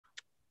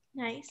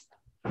Nice.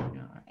 All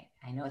right.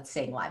 I know it's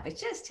saying live. It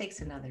just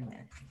takes another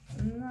minute.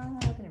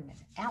 Another minute.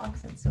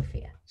 Alex and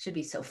Sophia. Should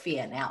be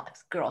Sophia and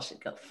Alex. Girl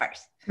should go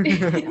first.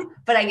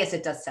 But I guess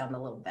it does sound a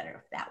little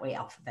better that way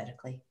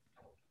alphabetically.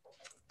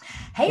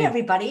 Hey,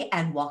 everybody,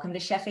 and welcome to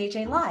Chef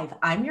AJ Live.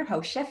 I'm your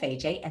host, Chef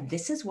AJ, and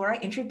this is where I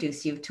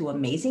introduce you to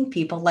amazing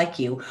people like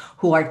you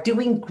who are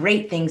doing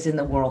great things in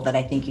the world that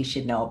I think you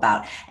should know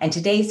about. And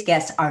today's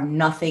guests are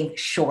nothing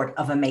short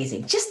of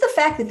amazing. Just the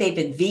fact that they've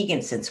been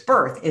vegan since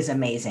birth is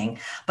amazing,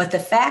 but the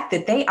fact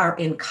that they are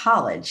in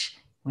college,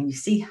 when you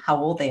see how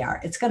old they are,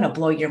 it's going to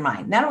blow your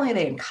mind. Not only are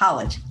they in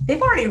college, they've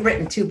already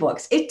written 2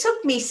 books. It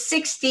took me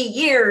 60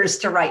 years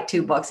to write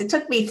 2 books. It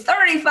took me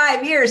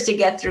 35 years to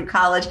get through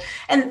college,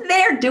 and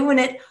they're doing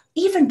it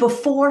even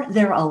before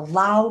they're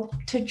allowed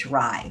to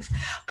drive.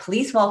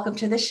 Please welcome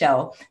to the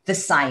show, the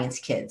Science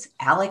Kids,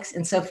 Alex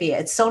and Sophia.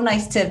 It's so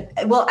nice to,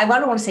 well, I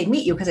don't want to say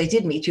meet you because I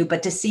did meet you,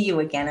 but to see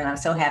you again. And I'm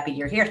so happy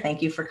you're here.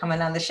 Thank you for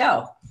coming on the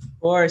show. Of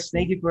course.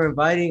 Thank you for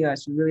inviting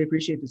us. We really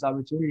appreciate this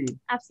opportunity.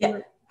 Absolutely.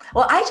 Yeah.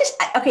 Well,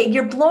 okay,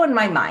 you're blowing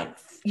my mind.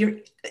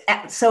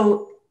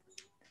 So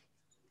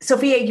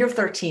Sophia, you're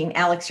 13,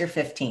 Alex, you're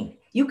 15.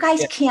 You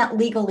guys can't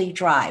legally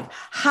drive.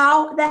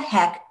 How the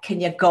heck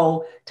can you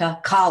go to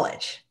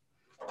college?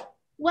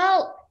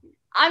 Well,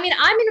 I mean,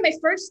 I'm in my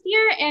first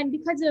year, and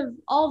because of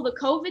all the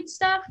COVID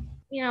stuff,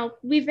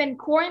 we've been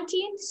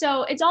quarantined.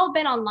 So it's all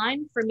been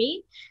online for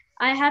me.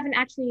 I haven't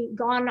actually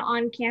gone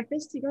on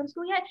campus to go to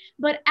school yet.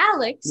 But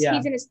Alex,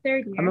 he's in his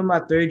 3rd year. I'm in my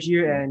 3rd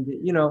year, and,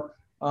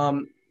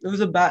 it was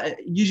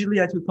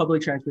usually I took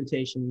public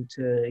transportation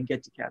to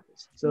get to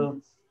campus. So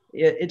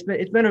it's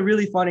been a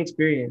really fun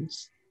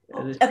experience.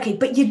 Okay,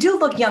 but you do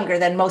look younger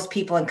than most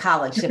people in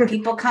college. So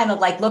people kind of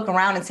like look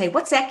around and say,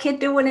 what's that kid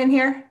doing in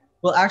here?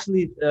 Well,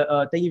 actually,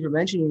 thank you for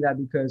mentioning that,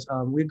 because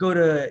we go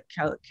to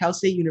Cal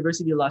State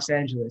University of Los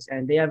Angeles,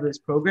 and they have this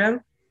program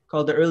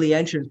called the Early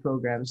Entrance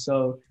Program.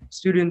 So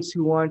students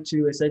who want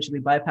to essentially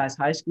bypass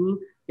high school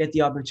get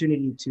the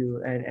opportunity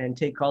to and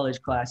take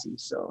college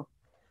classes. So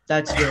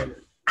that's good.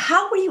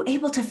 How were you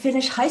able to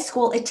finish high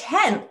school at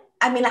 10?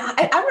 I mean,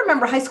 I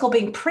remember high school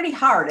being pretty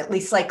hard, at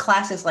least like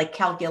classes like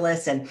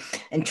calculus and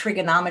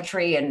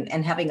trigonometry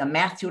and having a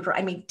math tutor.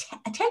 I mean,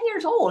 10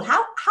 years old.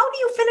 How do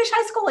you finish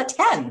high school at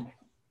 10?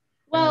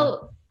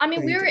 Well, I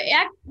mean, we were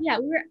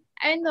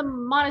in the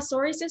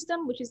Montessori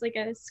system, which is like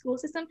a school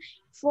system,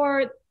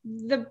 for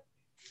the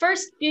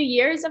first few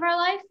years of our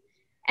life.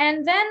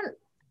 And then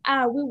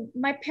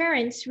my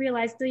parents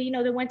realized that,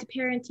 they went to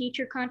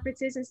parent-teacher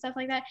conferences and stuff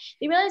like that.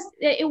 They realized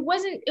that it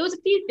was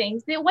a few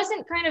things. It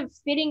wasn't kind of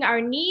fitting our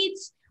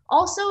needs.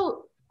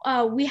 Also,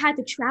 we had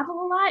to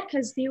travel a lot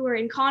because they were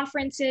in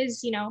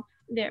conferences.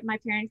 My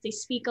parents, they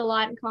speak a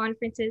lot in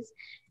conferences.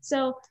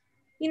 So,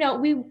 we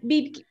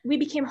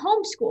became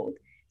homeschooled.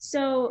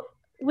 So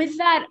with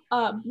that,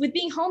 with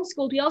being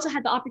homeschooled, we also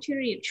had the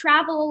opportunity to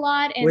travel a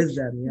lot, and with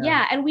them,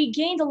 and we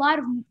gained a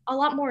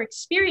lot more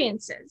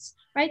experiences,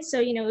 right? So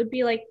it would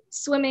be like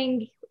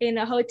swimming in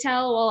a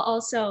hotel while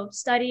also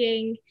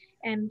studying,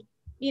 and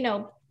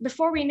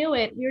before we knew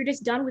it, we were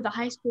just done with the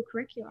high school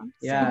curriculum.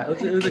 Yeah, so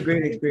it was a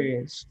great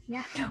experience.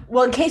 Yeah.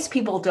 Well, in case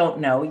people don't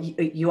know,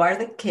 you are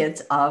the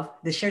kids of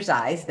the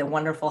Sherzais, the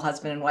wonderful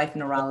husband and wife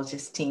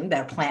neurologist team.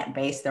 They're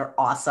plant-based. They're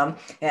awesome.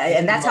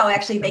 And that's how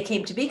actually they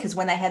came to be, because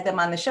when I had them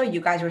on the show, you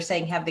guys were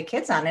saying have the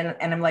kids on.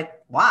 And I'm like,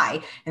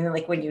 why? And then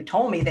like when you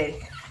told me they'd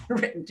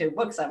written 2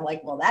 books, I'm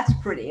like, well, that's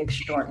pretty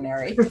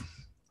extraordinary.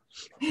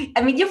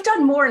 I mean, you've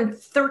done more in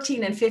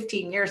 13 and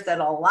 15 years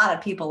than a lot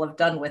of people have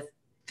done with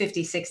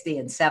 50, 60,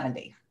 and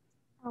 70.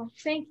 Oh,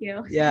 thank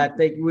you. Yeah,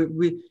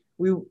 we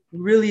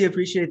really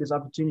appreciate this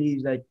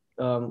opportunity that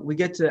we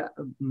get to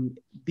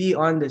be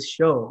on this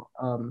show,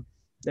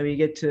 that we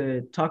get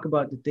to talk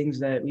about the things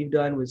that we've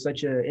done with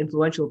such an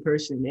influential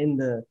person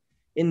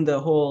in the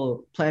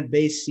whole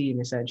plant-based scene,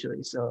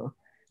 essentially. So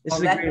this is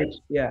great.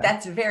 Yeah,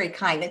 that's very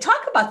kind. And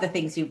talk about the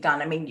things you've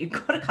done. I mean, you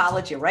go to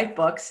college, you write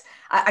books.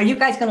 Are you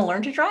guys going to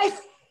learn to drive?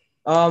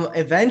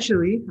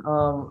 Eventually,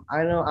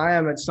 I know I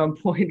am at some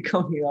point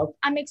coming up.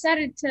 I'm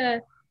excited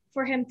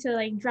for him to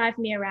like drive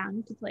me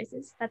around to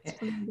places. That's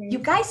you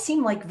guys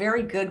seem like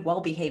very good,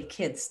 well-behaved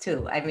kids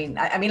too. I mean,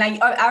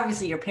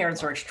 obviously your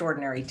parents are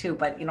extraordinary too,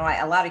 but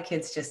a lot of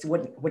kids just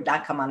would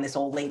not come on this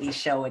old lady's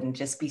show and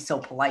just be so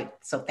polite.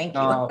 So thank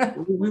you.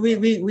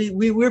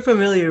 We're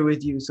familiar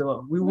with you,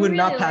 so we would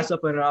not pass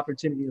up on an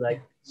opportunity like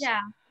this.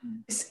 Yeah.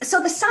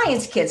 So the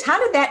Science Kids, how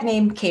did that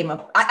name came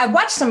up? I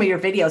watched some of your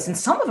videos, and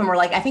some of them were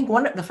like, I think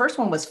the first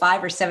one was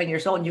 5 or 7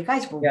 years old, and you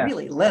guys were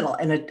really little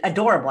and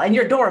adorable, and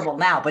you're adorable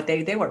now, but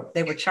they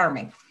were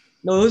charming.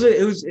 No,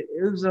 it was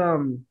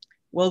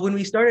well, when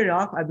we started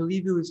off, I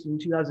believe it was in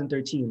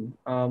 2013.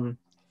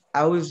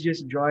 I was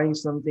just drawing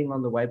something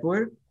on the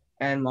whiteboard,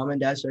 and mom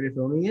and dad started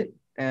filming it,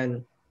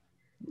 and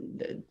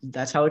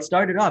that's how it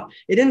started off.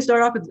 It didn't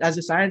start off as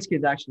a Science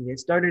Kids, actually. It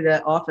started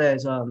off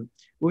as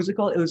what was it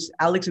called? It was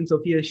Alex and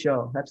Sophia's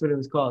show. That's what it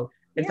was called.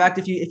 In fact,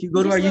 if you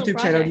go to our YouTube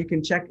channel, you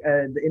can check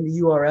in the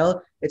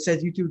URL. It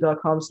says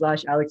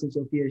youtube.com/Alex and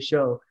Sophia's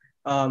show.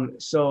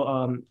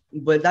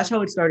 But that's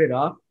how it started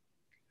off.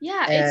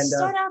 Yeah, it And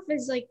started off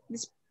as like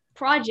this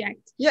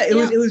project. yeah, it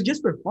was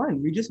just for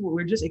fun.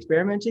 We're just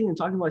experimenting and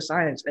talking about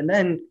science. And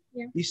then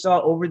you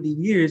saw over the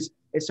years,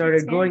 it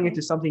started growing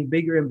into something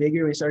bigger and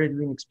bigger. We started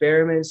doing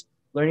experiments,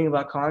 learning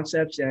about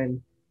concepts,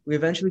 and we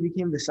eventually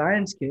became the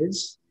science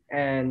kids.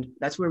 And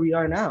that's where we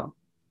are now.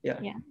 Yeah.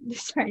 Yeah,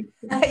 that's right.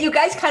 You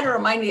guys kind of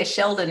remind me of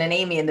Sheldon and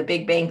Amy in The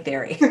Big Bang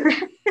Theory,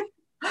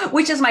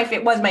 which is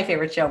was my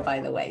favorite show, by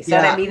the way. So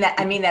I mean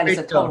that as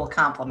a total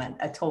compliment,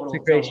 a total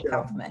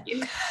compliment.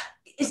 Yeah.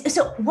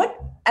 So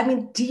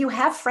do you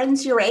have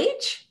friends your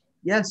age?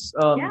 Yes.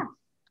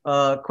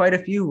 Quite a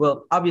few.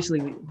 Well,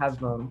 obviously we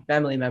have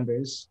family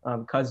members,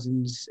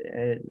 cousins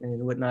and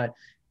whatnot.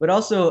 But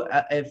also,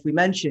 if we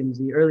mentioned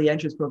the early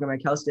entrance program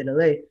at Cal State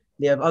LA,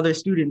 they have other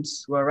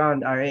students who are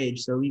around our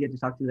age, so we get to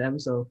talk to them.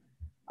 So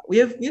we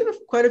have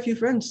quite a few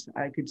friends,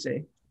 I could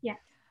say. Yeah.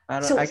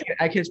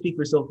 I can't speak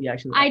for Sophia,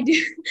 actually. I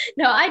do.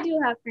 No, I do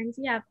have friends.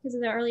 Yeah, because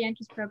of the early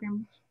entrance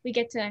program, we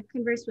get to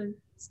converse with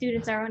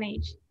students our own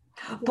age.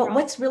 But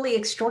what's really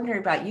extraordinary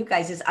about you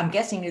guys is I'm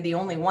guessing you're the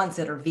only ones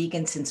that are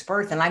vegan since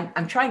birth. And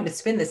I'm trying to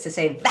spin this to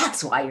say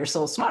that's why you're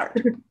so smart.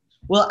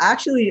 Well,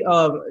 actually,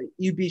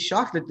 you'd be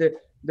shocked that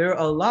there are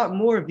a lot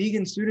more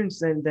vegan students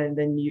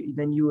than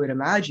you would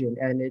imagine.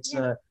 And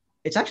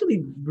it's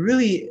actually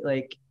really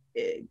like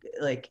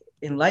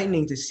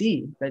enlightening to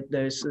see that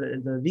there's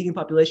the vegan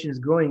population is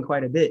growing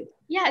quite a bit.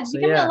 Yeah, it's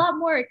becoming a lot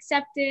more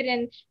accepted,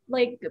 and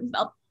like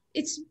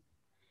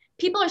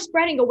people are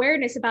spreading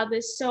awareness about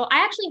this. So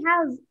I actually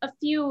have a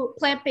few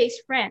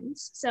plant-based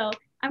friends. So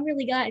I'm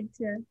really glad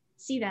to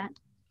see that.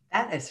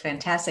 That is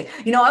fantastic.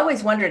 I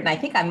always wondered, and I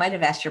think I might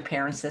have asked your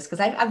parents this because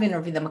I've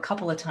interviewed them a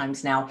couple of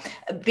times now,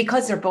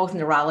 because they're both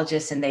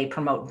neurologists and they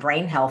promote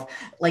brain health.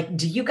 Like,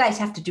 do you guys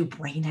have to do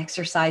brain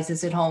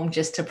exercises at home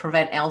just to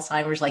prevent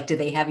Alzheimer's? Like, do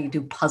they have you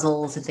do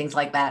puzzles and things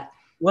like that?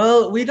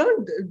 Well, we're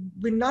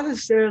not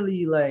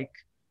necessarily like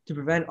to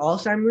prevent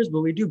Alzheimer's,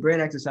 but we do brain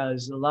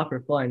exercises a lot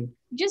for fun.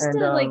 Just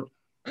for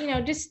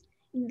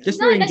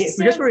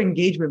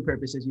engagement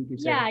purposes, you could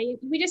say. Yeah,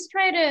 we just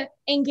try to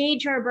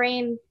engage our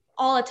brain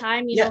all the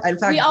time. In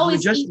fact, we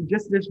always just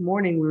this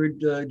morning we were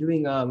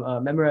doing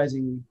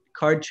memorizing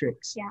card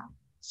tricks. Yeah.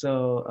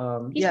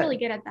 So he's really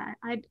good at that.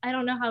 I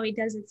don't know how he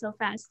does it so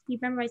fast. He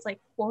memorized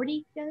like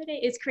 40 the other day.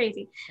 It's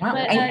crazy. Wow.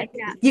 But,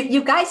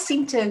 you guys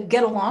seem to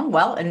get along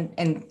well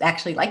and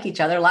actually like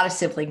each other. A lot of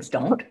siblings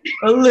don't.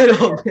 A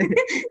little bit.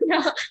 No,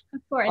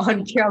 of course.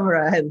 On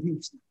camera, at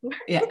least.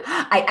 Yeah.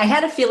 I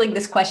had a feeling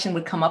this question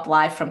would come up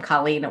live from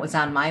Colleen. It was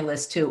on my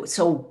list too.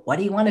 So what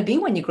do you want to be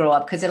when you grow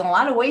up? Because in a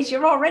lot of ways,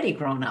 you're already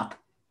grown up.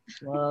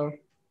 Well,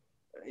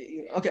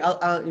 okay.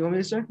 You want me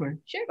to start?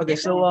 Sure. Okay.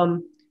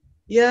 So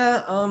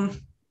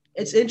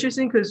it's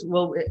interesting because,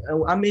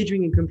 I'm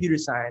majoring in computer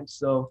science.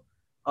 So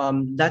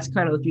that's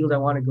kind of the field I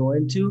want to go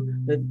into.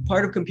 The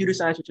part of computer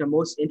science which I'm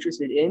most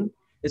interested in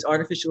is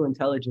artificial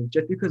intelligence,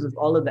 just because of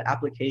all of the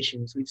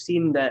applications. We've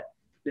seen that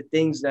the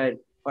things that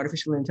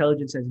artificial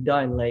intelligence has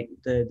done, like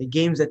the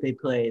games that they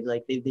play,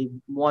 like they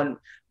won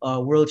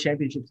world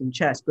championships in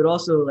chess, but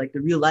also like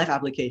the real life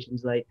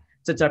applications. Like,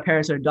 since our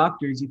parents are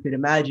doctors, you could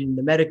imagine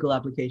the medical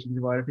applications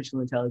of artificial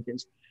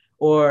intelligence,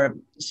 or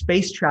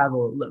space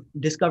travel,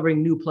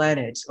 discovering new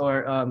planets,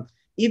 or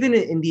even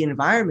in the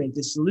environment,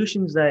 the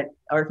solutions that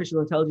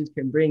artificial intelligence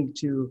can bring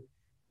to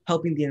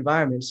helping the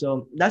environment.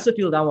 So that's the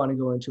field I want to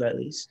go into, at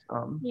least.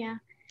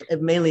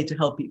 Mainly to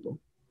help people.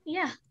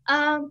 Yeah.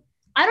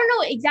 I don't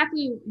know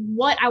exactly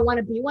what I want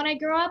to be when I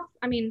grow up.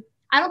 I mean,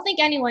 I don't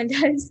think anyone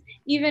does,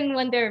 even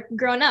when they're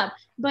grown up.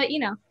 But,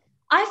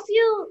 I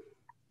feel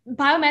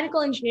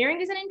biomedical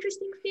engineering is an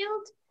interesting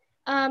field,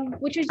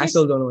 which is I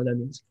still don't know what that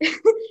means.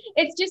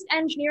 It's just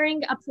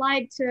engineering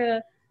applied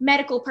to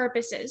medical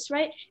purposes,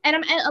 right?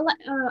 And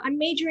I'm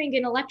majoring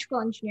in electrical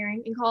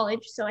engineering in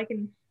college, so I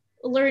can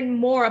learn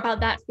more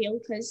about that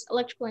field, because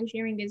electrical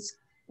engineering is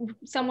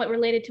somewhat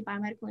related to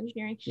biomedical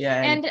engineering.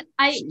 Yeah, and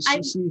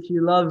she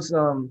loves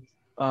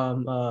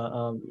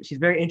she's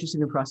very interested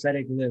in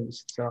prosthetic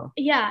limbs. So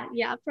yeah,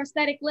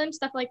 prosthetic limbs,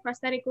 stuff like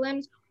prosthetic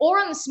limbs, or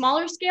on the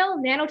smaller scale,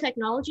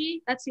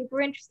 nanotechnology. That's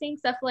super interesting.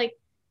 Stuff like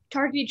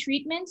targeted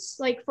treatments,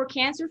 like for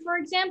cancer, for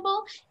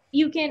example.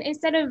 You can,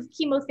 instead of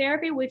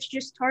chemotherapy, which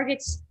just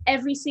targets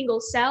every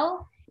single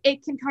cell,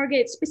 it can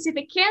target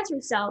specific cancer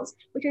cells,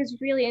 which is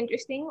really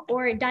interesting.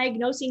 Or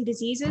diagnosing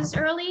diseases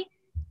early.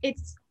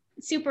 It's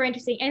super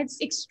interesting, and it's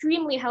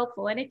extremely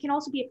helpful, and it can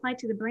also be applied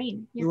to the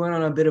brain. You went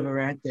on a bit of a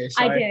rant there.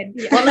 Sorry. I did.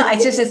 Yeah. Well, no,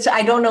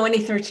 I don't know any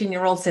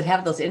 13-year-olds that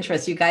have those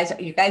interests. You guys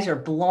are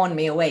blowing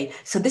me away.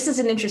 So this is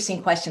an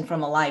interesting question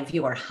from a live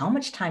viewer. How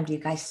much time do you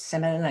guys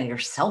spend on your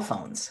cell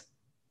phones?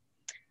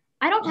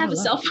 I don't have a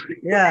cell phone.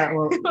 Yeah,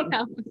 well,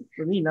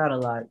 for me, not a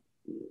lot.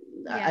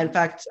 Yeah. In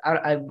fact,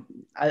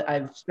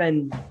 I've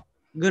spent a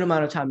good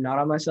amount of time not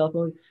on my cell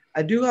phone.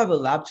 I do have a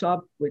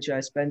laptop, which I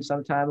spend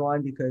some time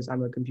on because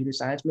I'm a computer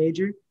science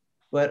major.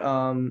 But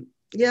I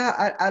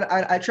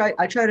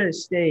try to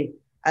stay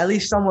at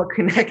least somewhat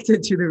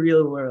connected to the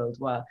real world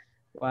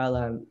while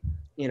I'm,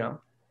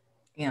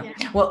 Yeah.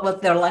 Yeah. Well,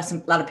 there are a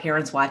lot of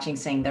parents watching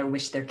saying they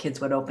wish their kids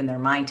would open their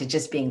mind to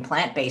just being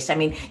plant-based. I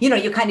mean, you know,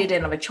 you kind of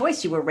didn't have a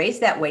choice. You were raised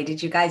that way.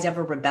 Did you guys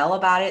ever rebel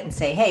about it and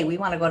say, hey, we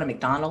want to go to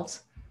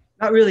McDonald's?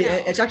 Not really.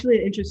 No. It's actually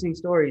an interesting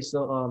story.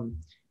 So,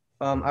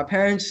 our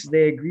parents,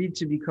 they agreed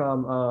to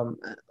become,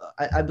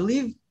 I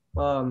believe,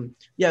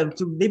 yeah,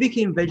 so they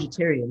became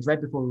vegetarians right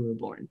before we were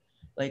born,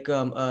 like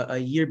a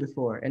year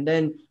before. And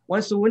then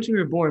once we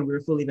were born, we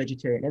were fully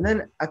vegetarian. And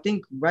then I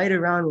think right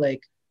around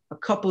like a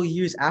couple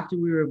years after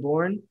we were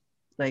born,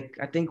 like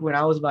I think when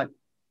I was about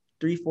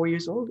 3, 4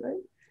 years old,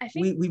 right? I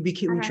think We I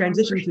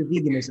transitioned to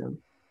veganism.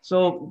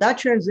 So that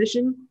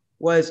transition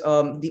was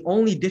the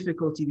only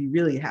difficulty we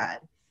really had,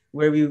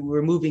 where we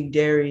were removing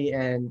dairy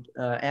and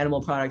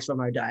animal products from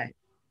our diet.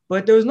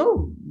 But there was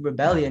no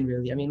rebellion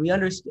really. I mean, we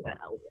understood.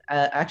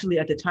 Actually,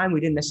 at the time, we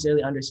didn't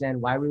necessarily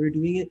understand why we were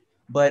doing it.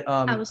 But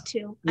I was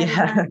 2.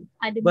 yeah,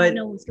 I did but not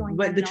know what was going on.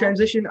 but the at all.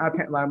 transition,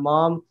 my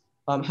mom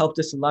helped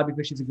us a lot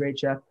because she's a great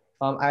chef.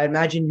 I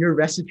imagine your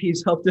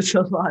recipes helped us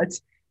a lot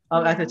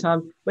at the Yeah.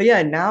 time. But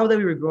yeah, now that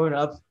we were growing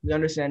up, we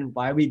understand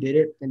why we did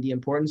it and the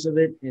importance of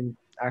it in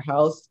our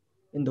health,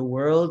 in the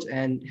world,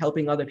 and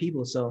helping other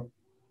people. So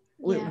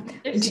Yeah,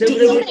 there's Do,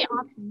 so many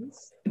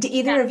options. do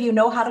either of you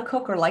know how to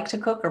cook or like to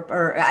cook,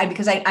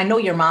 because I know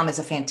your mom is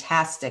a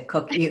fantastic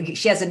cook.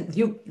 She has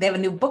they have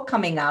a new book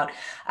coming out,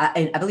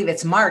 and I believe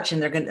it's March, and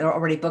they're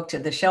already booked to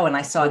the show. And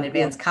I saw an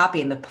advanced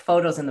copy, and the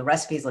photos and the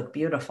recipes look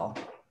beautiful.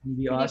 it'd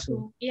be Pretty awesome.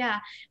 cool. Yeah,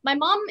 my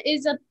mom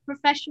is a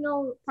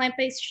professional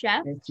plant-based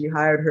chef. And she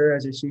hired her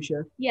as a sous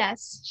chef.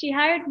 Yes, she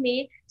hired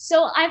me.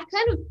 So I've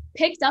kind of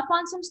picked up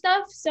on some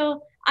stuff.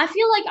 So I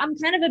feel like I'm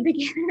kind of a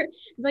beginner,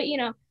 but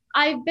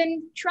I've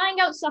been trying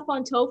out stuff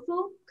on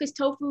tofu because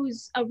tofu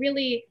is a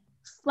really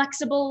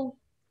flexible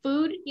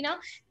food,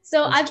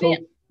 So Those I've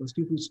been,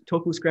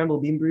 tofu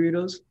scrambled bean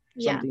burritos,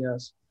 yeah, something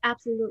else.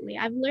 absolutely.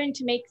 I've learned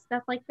to make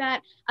stuff like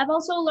that. I've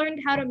also learned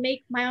how to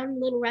make my own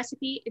little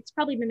recipe. It's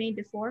probably been made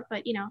before,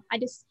 but I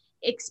just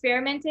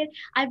experimented.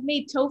 I've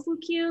made tofu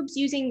cubes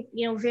using,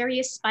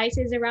 various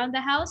spices around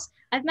the house.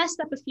 I've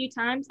messed up a few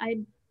times.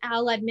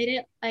 I'll admit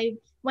it. I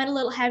went a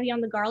little heavy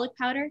on the garlic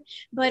powder,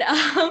 but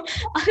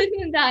other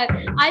than that,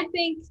 I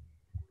think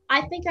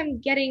I'm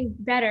getting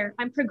better.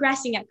 I'm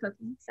progressing at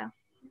cooking. So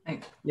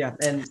Yeah,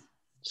 and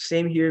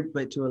same here,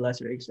 but to a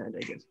lesser extent,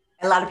 I guess.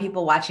 A lot of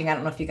people watching, I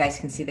don't know if you guys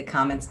can see the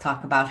comments,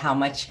 talk about how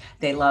much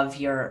they love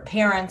your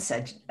parents.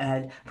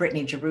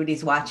 Brittany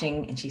Giroudi's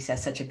watching, and she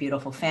says, such a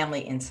beautiful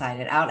family, inside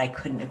and out. I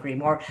couldn't agree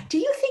more. Do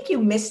you think you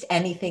missed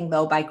anything,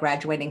 though, by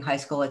graduating high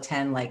school at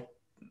 10, like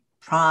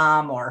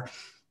prom or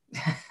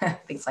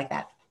things like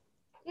that?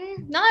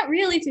 Not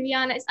really, to be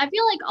honest. I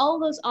feel like all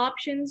those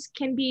options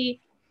can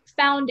be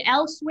found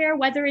elsewhere,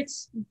 whether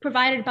it's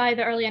provided by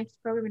the early entry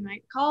program in my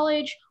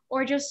college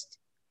or just,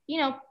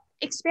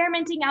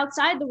 experimenting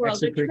outside the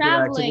world or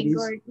traveling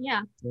or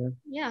yeah.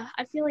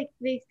 I feel like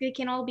they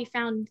can all be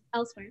found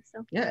elsewhere.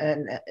 So yeah,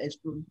 and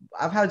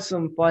I've had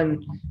some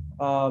fun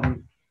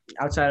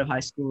outside of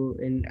high school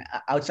and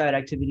outside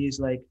activities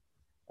like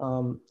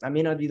I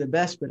may not be the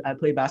best, but I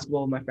play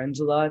basketball with my friends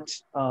a lot.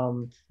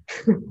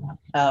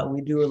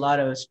 We do a lot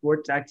of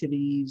sports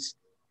activities.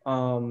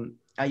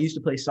 I used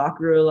to play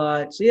soccer a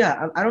lot. So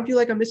yeah, I don't feel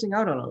like I'm missing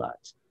out on a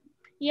lot.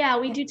 Yeah,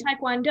 we do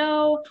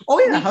Taekwondo. Oh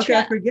yeah, how could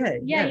I forget?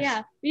 Yeah, Yes.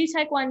 yeah. We do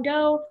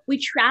Taekwondo. We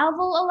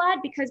travel a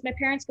lot because my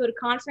parents go to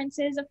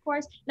conferences, of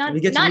course. Not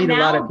We get to not meet now,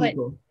 a lot of but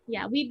people.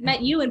 yeah, we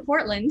met you in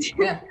Portland.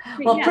 Yeah.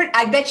 Well, Yeah.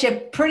 I bet you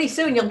pretty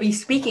soon you'll be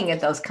speaking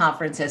at those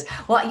conferences.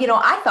 Well,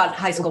 I thought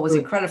high school was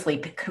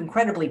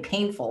incredibly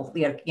painful,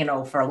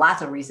 for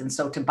lots of reasons.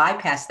 So to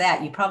bypass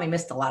that, you probably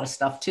missed a lot of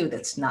stuff too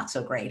that's not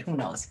so great. Who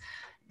knows?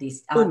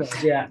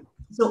 Yeah.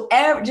 So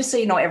just so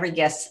you know, every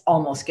guest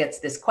almost gets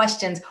this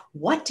question.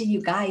 What do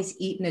you guys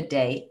eat in a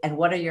day, and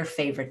what are your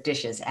favorite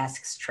dishes?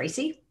 Asks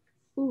Tracy.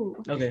 Ooh.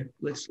 Okay,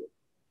 let's.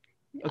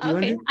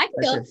 Okay, I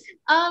can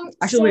go.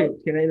 Actually,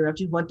 wait. Can I interrupt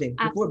you? One thing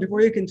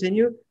before you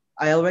continue.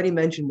 I already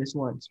mentioned this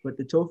once, but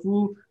the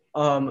tofu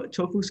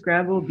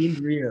scrambled bean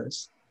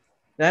burritos.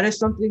 That is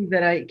something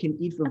that I can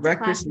eat for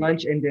breakfast,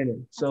 lunch, and dinner.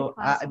 So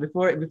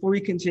before we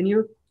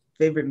continue,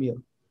 favorite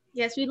meal.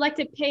 Yes, we'd like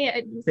to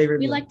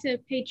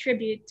pay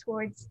tribute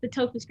towards the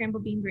tofu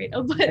scrambled bean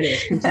burrito. But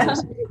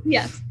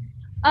yes.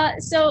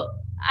 So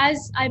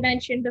as I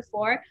mentioned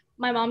before,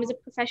 my mom is a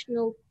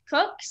professional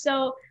cook.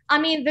 So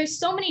there's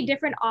so many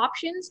different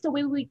options to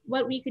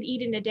what we could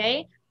eat in a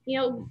day.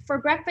 For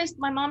breakfast,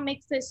 my mom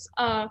makes this.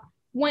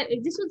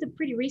 This was a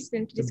pretty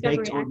recent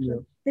discovery.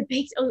 The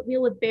baked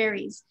oatmeal with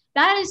berries.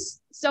 That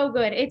is so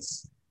good.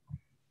 It's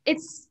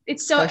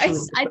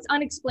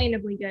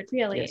unexplainably good,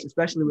 really. Yes,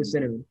 especially with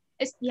cinnamon.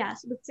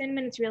 With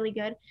cinnamon, it's really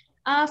good.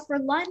 For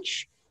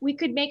lunch, we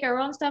could make our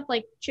own stuff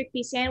like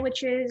chickpea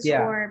sandwiches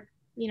or,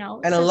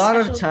 And a lot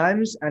of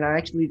times, and I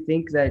actually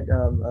think that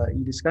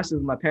you discussed it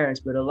with my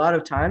parents, but a lot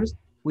of times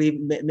we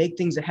make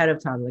things ahead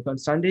of time. Like on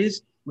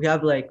Sundays, we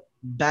have like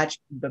batch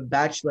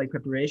like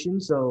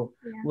preparation. So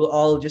Yeah. we'll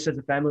all just as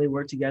a family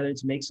work together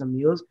to make some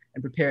meals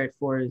and prepare it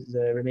for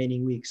the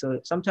remaining week. So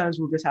sometimes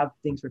we'll just have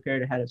things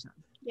prepared ahead of time.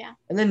 Yeah.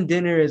 And then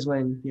dinner is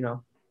when,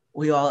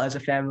 we all as a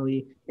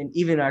family and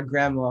even our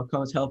grandma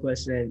comes help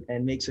us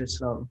and makes us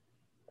some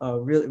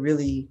really,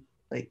 really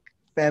like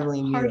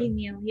family Hearty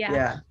meal. meal. Yeah.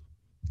 Yeah.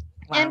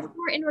 And Wow.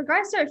 in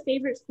regards to our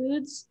favorite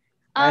foods,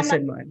 I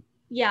said mine.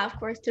 yeah, of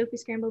course, tofu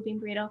scrambled bean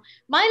burrito.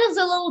 Mine is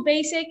a little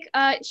basic.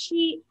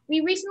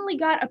 We recently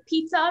got a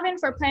pizza oven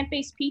for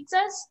plant-based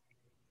pizzas,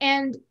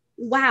 and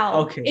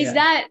wow, Okay, is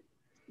yeah.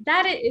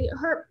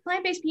 her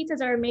plant-based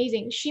pizzas are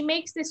amazing. She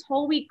makes this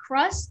whole wheat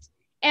crust,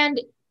 and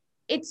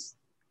it's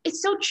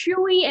it's so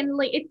chewy and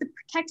like the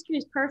texture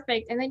is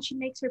perfect. And then she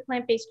makes her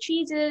plant-based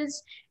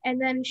cheeses,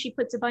 and then she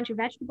puts a bunch of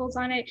vegetables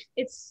on it.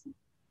 It's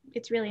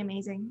really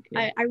amazing.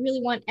 Yeah. I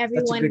really want That's a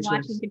everyone good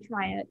watching choice. to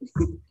try it.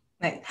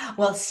 Right.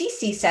 Well,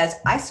 Cece says,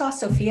 I saw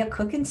Sophia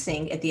cook and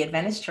sing at the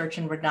Adventist Church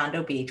in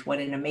Redondo Beach. What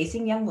an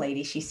amazing young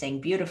lady. She sang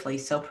beautifully.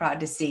 So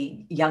proud to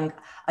see young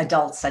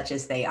adults such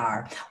as they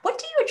are. What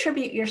do you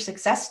attribute your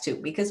success to?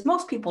 Because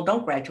most people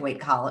don't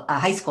graduate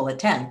high school at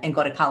 10 and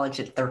go to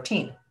college at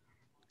 13.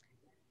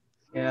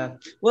 Yeah.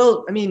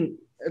 Well, I mean,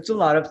 it's a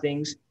lot of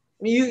things.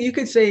 I mean, you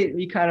could say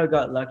we kind of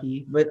got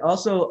lucky, but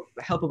also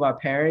help of our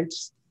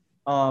parents.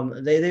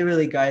 They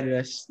really guided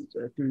us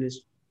through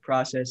this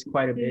process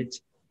quite a bit.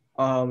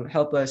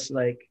 Help us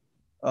like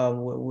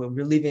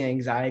relieving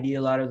anxiety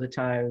a lot of the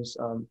times.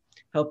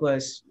 Help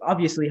us,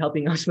 obviously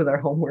helping us with our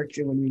homework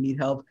when we need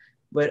help.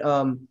 But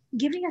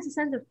giving us a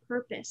sense of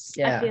purpose.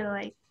 Yeah. I feel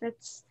like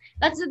that's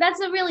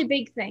a really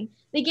big thing.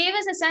 They gave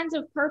us a sense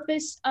of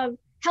purpose of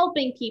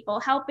helping people,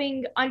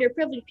 helping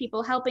underprivileged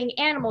people, helping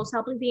animals,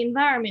 helping the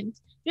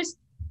environment, just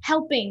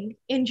helping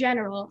in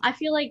general. I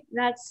feel like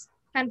that's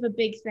kind of a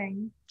big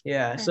thing.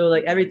 Yeah. So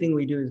like everything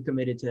we do is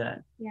committed to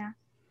that. Yeah.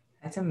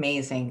 That's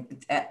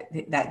amazing.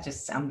 That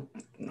just,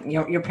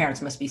 your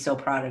parents must be so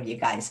proud of you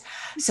guys.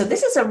 So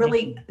this is a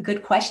really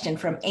good question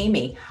from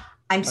Amy.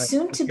 I'm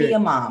soon to be a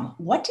mom.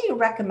 What do you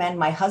recommend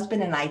my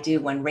husband and I do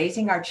when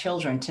raising our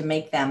children to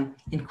make them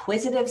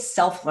inquisitive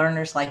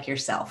self-learners like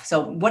yourself?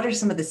 So what are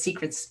some of the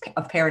secrets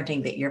of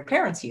parenting that your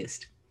parents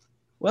used?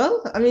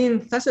 Well, I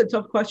mean, that's a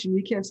tough question.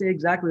 We can't say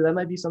exactly. That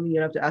might be something you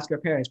have to ask our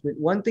parents. But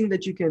one thing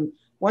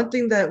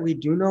that we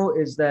do know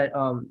is that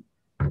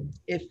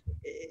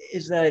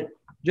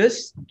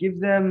just give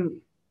them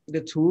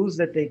the tools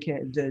that they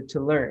can to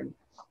learn.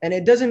 And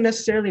it doesn't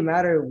necessarily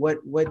matter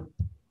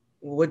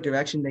what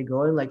direction they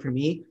go in. Like for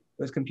me,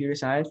 it was computer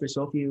science. For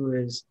Sophie, it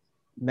was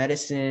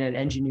medicine and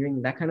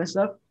engineering, that kind of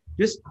stuff.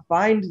 Just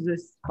find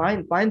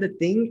the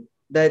thing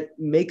that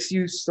makes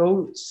you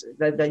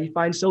that you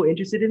find so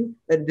interested in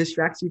that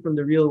distracts you from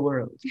the real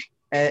world.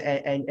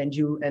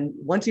 And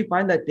once you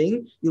find that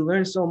thing, you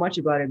learn so much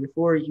about it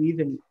before you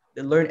even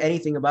learn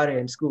anything about it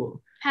in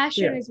school.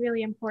 Passion is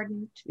really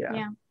important.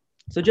 Yeah.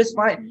 So just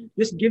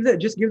give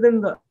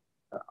them the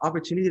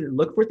opportunity to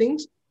look for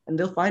things, and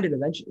they'll find it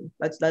eventually.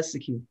 That's the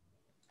key.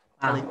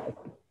 Wow.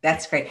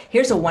 That's great.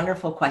 Here's a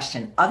wonderful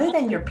question. Other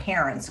than your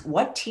parents,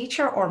 what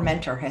teacher or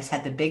mentor has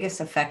had the biggest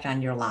effect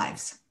on your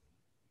lives?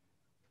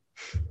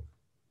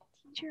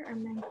 Teacher or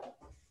mentor?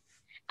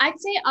 I'd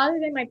say other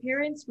than my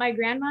parents, my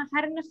grandma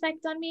had an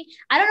effect on me.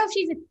 I don't know if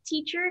she's a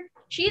teacher.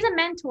 She's a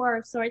mentor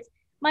of sorts.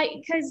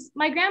 Because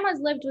my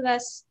grandma's lived with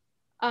us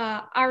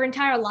our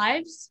entire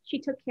lives. She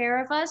took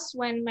care of us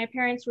when my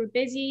parents were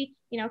busy,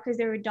 because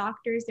they were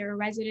doctors, they were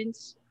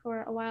residents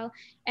for a while.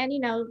 And,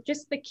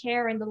 just the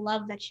care and the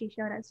love that she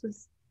showed us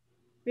was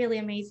really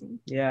amazing.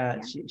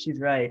 Yeah. She's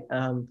right.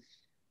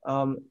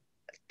 I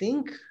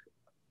think,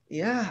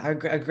 our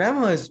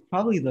grandma is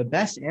probably the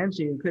best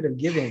answer you could have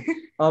given.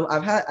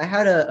 I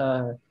had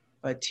a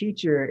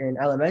teacher in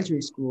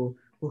elementary school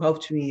who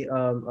helped me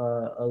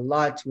a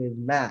lot with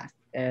math.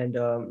 And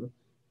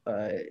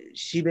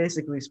she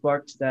basically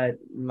sparked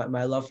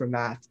my love for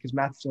math, because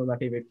math is one of my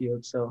favorite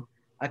fields. So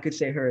I could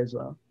say her as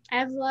well. I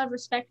have a lot of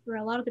respect for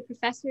a lot of the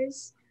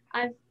professors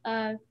I've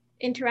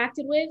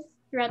interacted with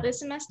throughout this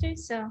semester.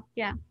 So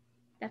yeah,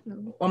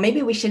 definitely. Well,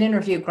 maybe we should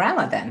interview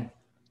Grandma then.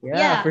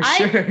 Yeah, for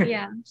sure.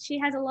 She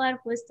has a lot of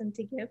wisdom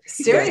to give.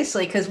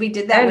 Seriously, because we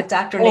did that with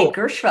Dr. Nate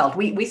Gershfeld.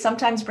 We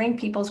sometimes bring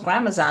people's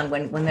grandmas on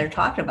when they're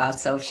talking about.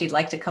 So if she'd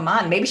like to come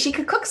on, maybe she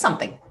could cook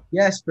something.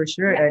 Yes, for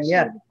sure. I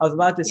was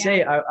about to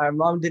say our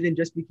mom didn't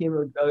just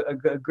become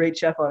a great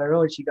chef on her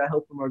own. She got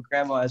help from her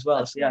grandma as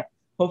well. So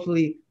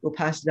hopefully we'll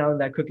pass down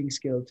that cooking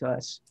skill to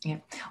us. Yeah.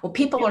 Well,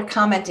 people are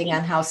commenting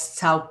on how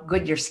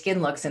good your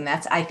skin looks. And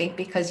that's, I think,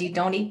 because you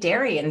don't eat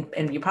dairy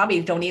and you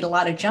probably don't eat a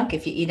lot of junk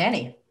if you eat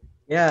any.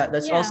 Yeah,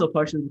 that's also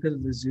partially because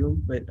of the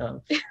Zoom, but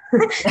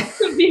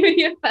the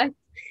beauty effect.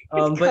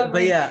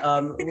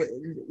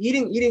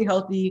 Eating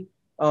healthy.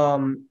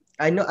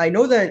 I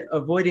know that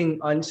avoiding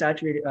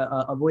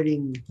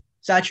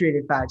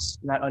saturated fats,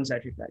 not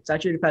unsaturated fats.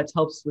 Saturated fats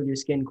helps with your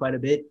skin quite a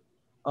bit.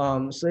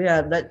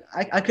 That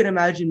I could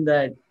imagine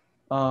that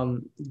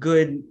the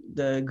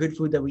good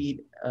food that we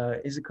eat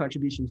is a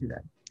contribution to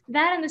that.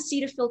 That and the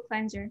Cetaphil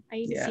cleanser. I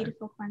use the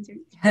Cetaphil cleanser.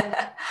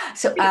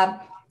 So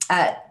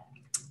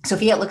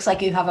Sophia, it looks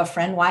like you have a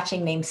friend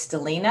watching named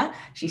Stelina.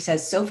 She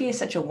says, Sophia is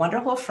such a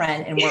wonderful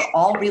friend, and we're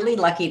all really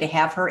lucky to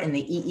have her in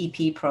the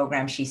EEP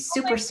program. She's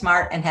super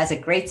smart and has a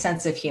great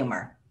sense of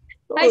humor.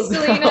 Hi,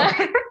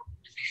 Stelina.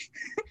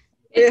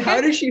 How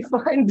did she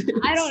find this?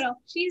 I don't know.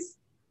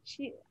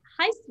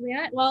 Hi,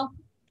 Stelina. Well,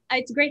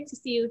 it's great to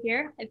see you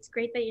here. It's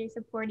great that you're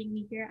supporting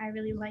me here. I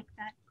really like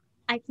that.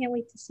 I can't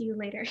wait to see you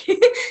later.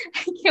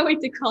 I can't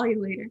wait to call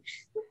you later.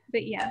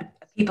 But yeah.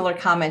 People are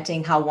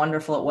commenting how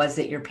wonderful it was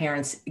that your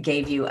parents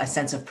gave you a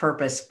sense of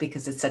purpose,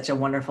 because it's such a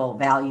wonderful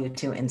value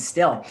to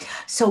instill.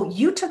 So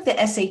you took the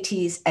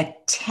SATs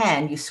at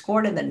 10. You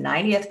scored in the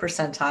 90th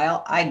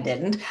percentile. I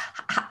didn't.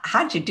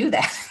 How'd you do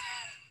that?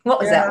 What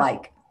was that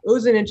like? It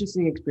was an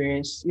interesting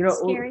experience. You know,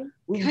 scary.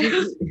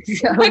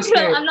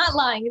 I'm not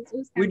lying. It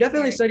was we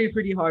definitely studied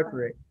pretty hard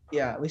for it.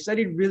 Yeah, we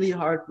studied really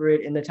hard for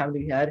it in the time that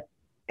we had.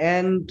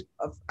 And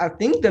I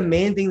think the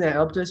main thing that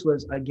helped us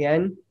was,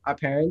 again, our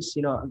parents.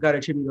 You know, I've got to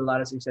attribute a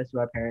lot of success to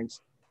our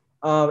parents.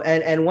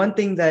 And one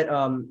thing that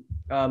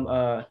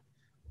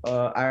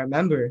I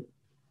remember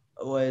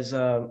was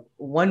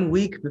 1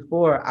 week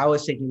before I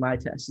was taking my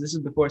test. This is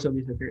before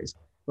Sophia took hers.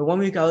 But 1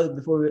 week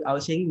before I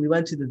was taking, we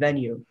went to the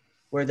venue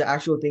where the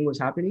actual thing was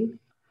happening.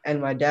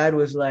 And my dad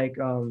was like,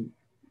 oh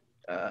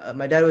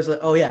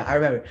yeah, I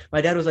remember.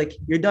 My dad was like,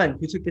 you're done.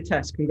 You took the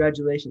test.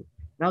 Congratulations.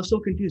 And I was so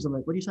confused. I'm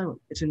like, what are you talking about?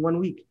 It's in 1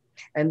 week.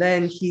 And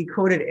then he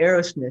quoted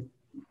Aerosmith.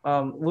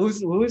 What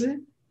was it?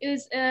 It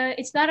was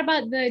it's not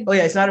about the Oh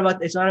yeah, it's not about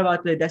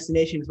the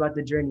destination, it's about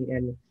the journey.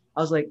 And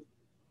I was like,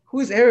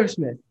 who's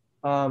Aerosmith?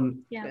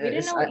 Yeah, we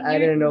didn't know. I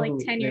didn't know like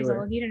 10 years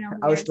old. You didn't know.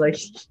 I was like,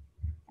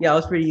 yeah, I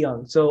was pretty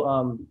young.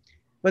 So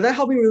but that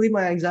helped me relieve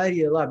my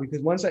anxiety a lot, because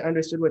once I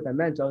understood what that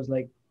meant, I was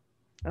like,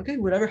 okay,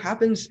 whatever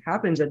happens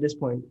at this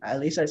point.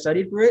 At least I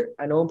studied for it.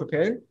 I know I'm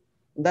prepared.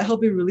 And that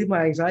helped me relieve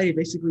my anxiety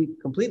basically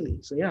completely.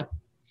 So yeah.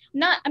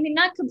 Not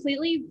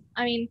completely.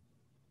 I mean,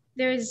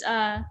 there's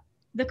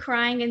the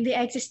crying and the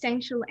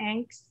existential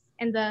angst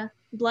and the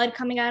blood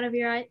coming out of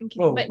your eye. I'm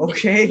kidding. Oh, but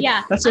okay.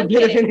 Yeah. That's a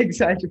bit of an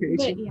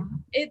exaggeration.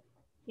 But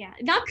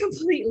not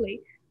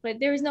completely, but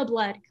there was no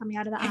blood coming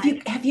out of the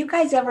eye. Have you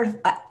guys ever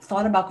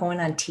thought about going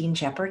on Teen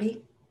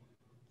Jeopardy?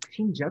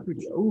 Teen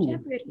Jeopardy. Oh.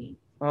 Jeopardy.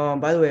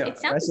 By the way,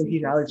 rest in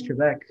peace, Alex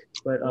Trebek.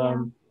 But I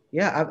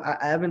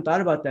haven't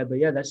thought about that. But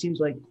yeah, that seems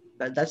like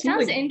that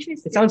sounds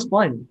interesting. It sounds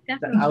fun.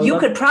 You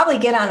could probably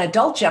get on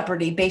Adult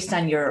Jeopardy based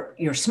on your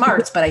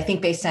smarts, but I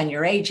think based on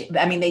your age.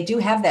 I mean, they do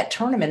have that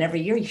tournament every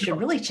year. You should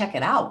really check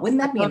it out.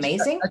 Wouldn't that be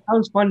amazing? That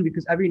sounds fun,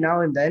 because every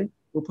now and then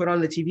we'll put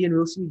on the TV and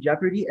we'll see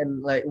Jeopardy,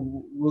 and like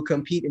we'll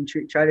compete and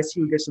try to see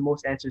who gets the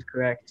most answers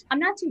correct. I'm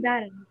not too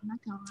bad at it. I'm not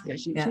gonna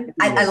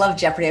lie. I love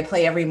Jeopardy. I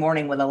play every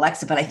morning with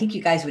Alexa, but I think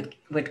you guys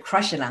would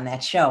crush it on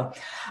that show.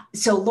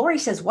 So Lori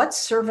says, what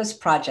service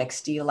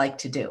projects do you like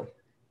to do?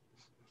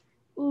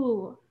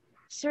 Ooh,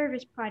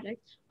 service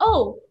projects.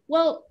 Oh,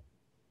 well,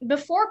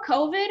 before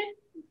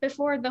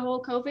the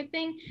whole COVID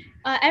thing,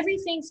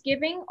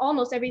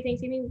 almost every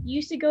Thanksgiving, we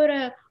used to go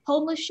to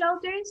homeless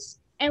shelters.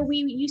 And we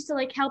used to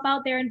like help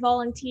out there and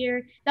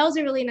volunteer. That was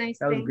a really nice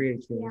thing. That was a great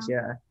experience,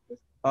 yeah.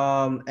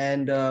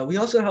 And we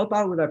also help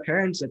out with our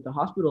parents at the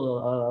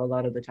hospital a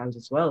lot of the times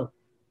as well.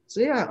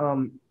 So yeah,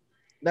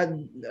 that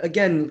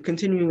again,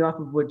 continuing off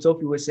of what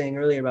Sophie was saying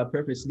earlier about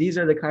purpose, these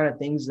are the kind of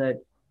things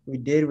that we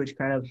did, which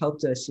kind of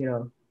helped us, you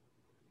know,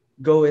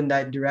 go in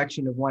that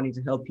direction of wanting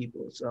to help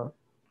people. So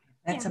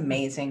that's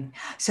amazing.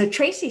 So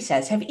Tracy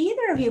says, have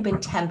either of you been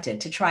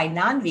tempted to try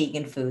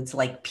non-vegan foods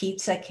like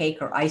pizza, cake,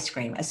 or ice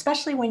cream,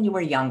 especially when you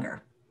were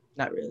younger?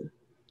 Not really.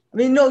 I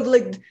mean, no,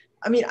 like,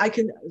 I mean, I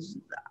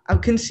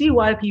can see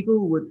why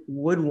people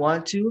would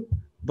want to,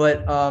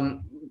 but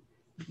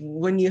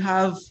when you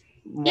have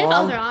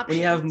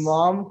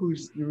mom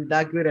who's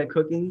that good at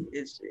cooking,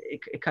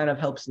 it kind of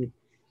helps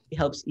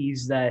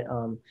ease that.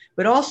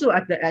 But also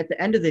at the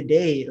end of the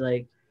day,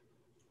 like,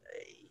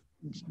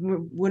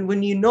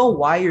 when you know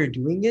why you're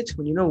doing it,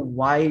 when you know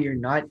why you're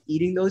not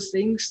eating those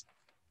things,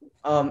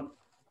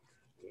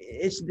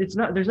 there's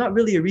not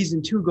really a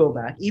reason to go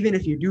back, even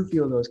if you do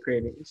feel those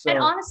cravings. So, and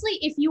honestly,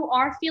 if you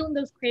are feeling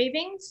those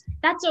cravings,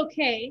 that's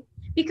okay,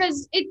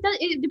 because it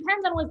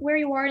depends on like where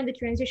you are in the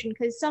transition.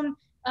 Because some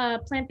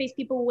plant-based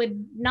people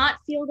would not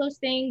feel those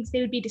things;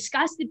 they would be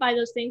disgusted by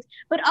those things.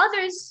 But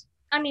others,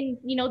 I mean,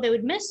 you know, they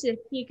would miss it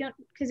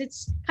because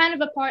it's kind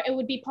of it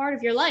would be part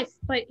of your life.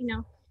 But you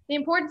know, the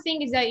important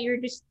thing is that you're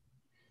just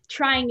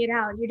trying it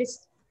out. You're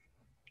just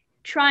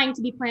trying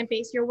to be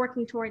plant-based. You're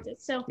working towards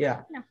it. So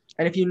yeah.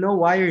 And if you know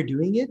why you're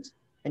doing it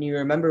and you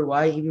remember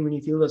why, even when you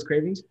feel those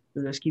cravings,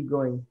 you'll just keep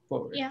going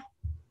forward. Yeah.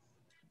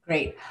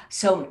 Great.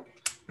 So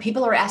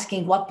people are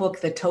asking what book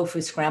the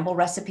tofu scramble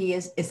recipe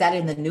is. Is that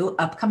in the new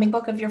upcoming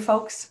book of your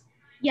folks?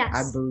 Yes.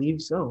 I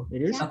believe so.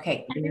 It is. Yeah.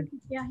 Okay.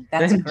 Yeah.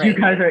 That's great. You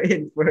guys are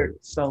in for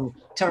some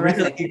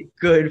really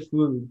good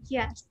food.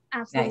 Yes,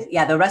 absolutely. Nice.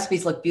 Yeah, the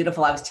recipes look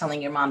beautiful. I was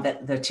telling your mom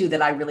that the two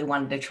that I really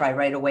wanted to try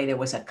right away, there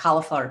was a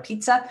cauliflower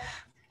pizza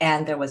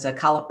and there was a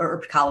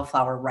herb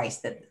cauliflower rice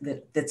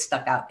that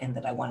stuck out and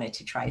that I wanted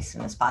to try as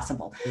soon as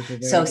possible.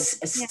 So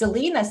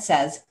Stelina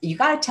says, you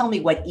got to tell me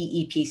what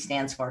EEP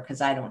stands for,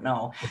 because I don't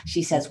know.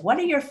 She says, what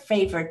are your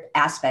favorite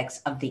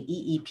aspects of the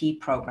EEP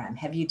program?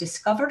 Have you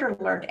discovered or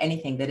learned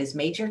anything that has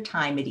made your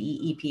time at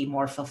EEP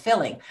more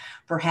fulfilling?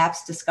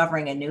 Perhaps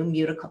discovering a new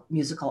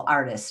musical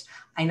artist.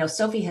 I know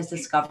Sophie has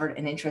discovered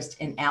an interest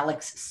in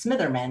Alex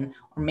Smitherman,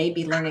 or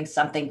maybe learning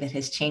something that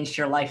has changed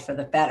your life for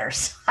the better.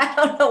 So I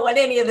don't know what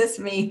any of this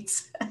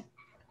means.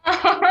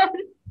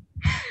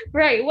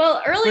 Right. Well,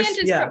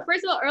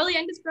 first of all, early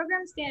entrance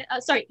program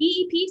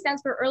EEP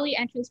stands for early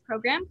entrance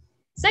program.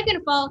 Second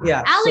of all,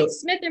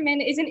 Alex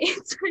Smitherman is an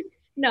inside.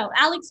 No,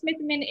 Alex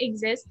Smitherman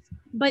exists,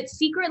 but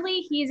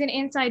secretly he is an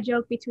inside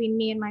joke between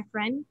me and my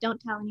friend.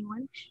 Don't tell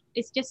anyone.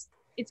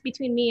 It's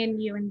between me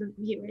and you and the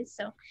viewers.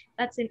 So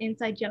that's an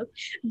inside joke.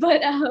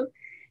 But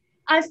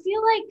I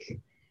feel like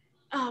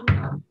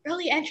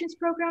early entrance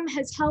program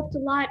has helped a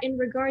lot in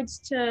regards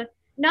to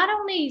not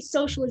only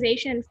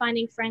socialization and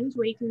finding friends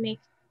where you can make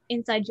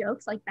inside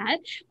jokes like that,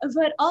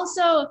 but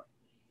also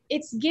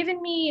it's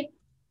given me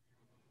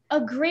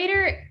a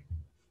greater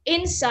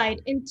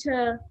insight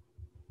into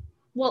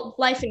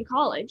life in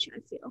college.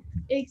 I feel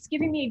it's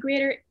giving me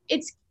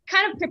it's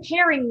kind of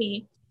preparing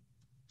me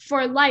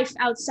for life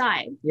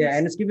outside. Yeah,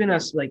 and it's giving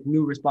us like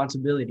new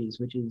responsibilities,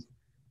 which is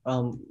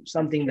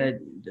something that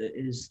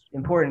is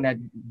important at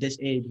this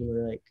age when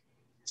we're like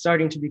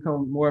starting to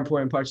become more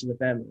important parts of the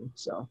family.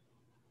 So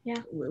yeah,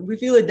 we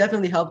feel it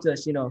definitely helped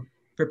us,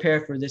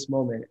 prepare for this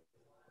moment.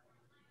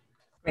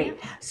 Great.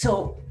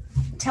 So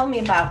tell me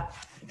about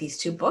these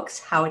two books,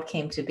 how it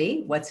came to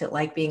be. What's it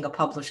like being a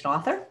published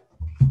author?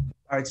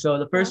 All right. So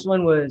the first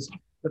one was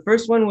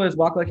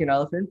Walk Like an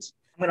Elephant.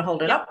 I'm going to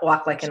hold it up,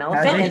 Walk Like an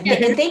Elephant.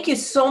 And thank you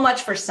so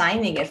much for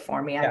signing it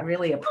for me. I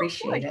really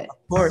appreciate it.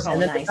 Of course. So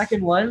and then nice. The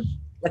second one.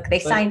 Look, they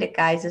signed it,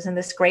 guys. Isn't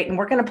this great? And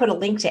we're going to put a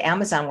link to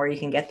Amazon where you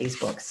can get these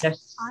books.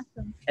 Yes.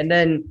 Awesome. And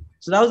then,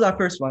 so that was our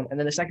first one. And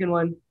then the second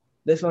one,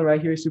 this one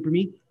right here is Super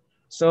Me.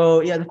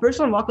 So yeah, the first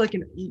one, Walk Like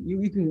an,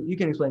 you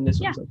can explain this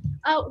one. So.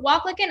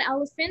 Walk Like an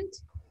Elephant.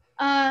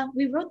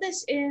 We wrote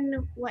this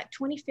in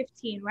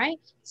 2015, right?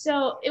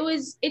 So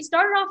it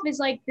started off as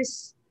like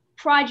this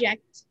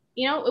project,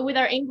 with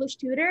our English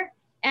tutor.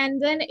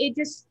 And then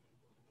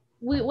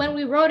when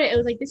we wrote it, it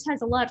was like, this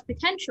has a lot of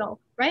potential,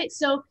 right?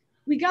 So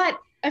we got,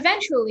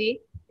 eventually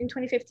in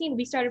 2015,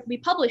 we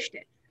published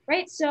it,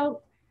 right?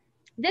 So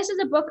this is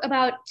a book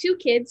about two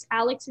kids,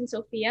 Alex and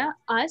Sophia,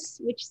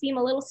 us, which seem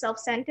a little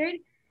self-centered,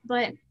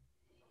 but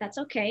that's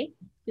okay.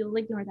 We'll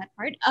ignore that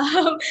part.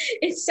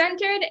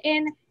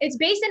 It's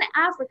based in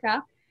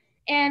Africa,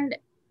 and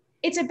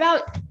it's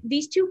about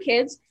these two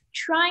kids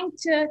trying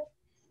to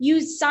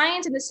use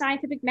science and the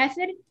scientific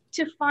method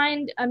to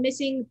find a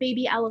missing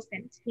baby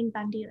elephant in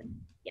Bandiran.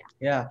 Yeah.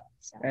 Yeah.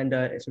 So, and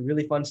it's a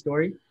really fun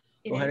story.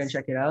 Go ahead and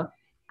check it out.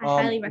 I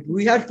highly recommend.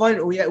 We had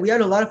fun. We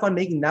had a lot of fun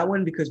making that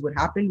one, because what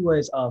happened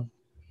was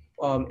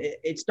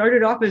it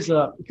started off as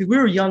because we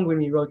were young when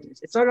we wrote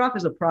this. It started off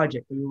as a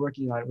project that we were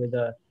working on with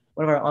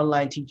one of our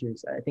online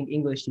teachers, I think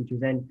English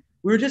teachers, and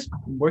we were just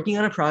working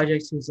on a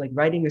project. So it's like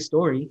writing a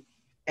story,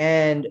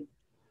 and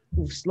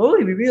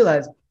slowly we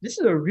realized this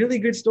is a really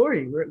good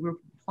story. We're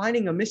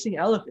finding a missing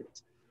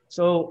elephant.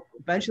 So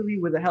eventually,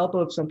 with the help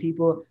of some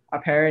people,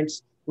 our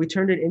parents, we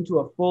turned it into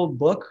a full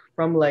book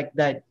from like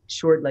that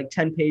short, like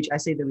 10-page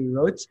essay that we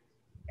wrote.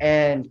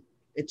 And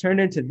it turned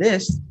into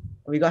this.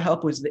 We got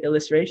help with the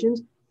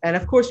illustrations. And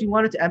of course, we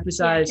wanted to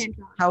emphasize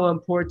how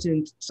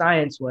important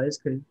science was,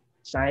 because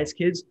science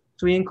kids.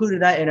 So we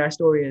included that in our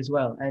story as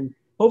well. And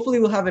hopefully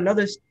we'll have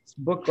another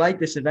book like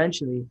this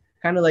eventually,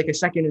 kind of like a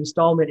second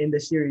installment in the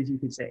series, you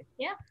could say.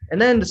 Yeah.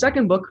 And then the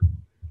second book,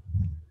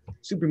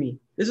 Super Me.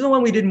 This is the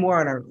one we did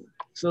more on our own.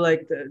 So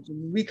like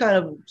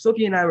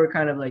Sophie and I were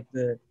kind of like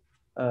besides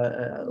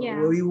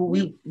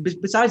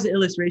the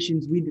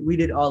illustrations, we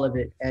did all of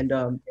it. And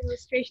the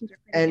illustrations are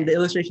pretty good. The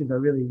illustrations are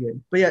really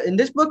good. But yeah, in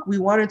this book, we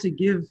wanted to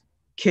give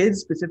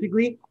kids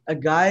specifically a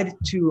guide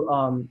to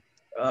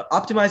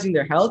optimizing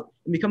their health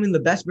and becoming the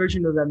best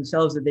version of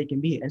themselves that they can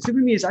be. And Super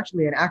Me is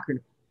actually an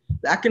acronym.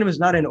 The acronym is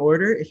not in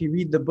order. If you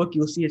read the book,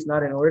 you'll see it's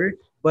not in order.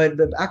 But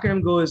the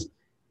acronym goes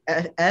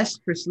S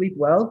for sleep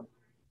well,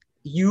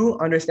 U,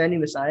 understanding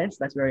the science.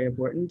 That's very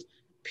important.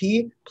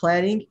 P,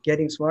 planning,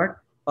 getting smart.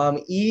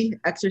 E,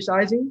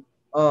 exercising.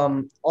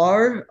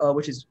 R,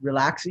 which is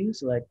relaxing.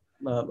 So like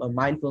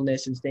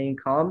mindfulness and staying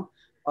calm.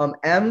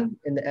 M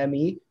in the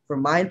ME for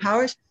mind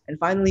powers. And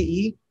finally,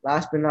 E,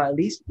 last but not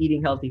least,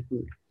 eating healthy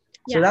food.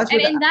 Yeah, so that's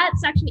in that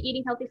section,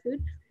 eating healthy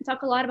food, we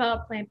talk a lot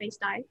about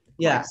plant-based diet.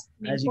 Yeah,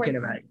 as you can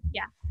imagine.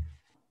 Yeah.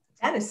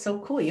 That is so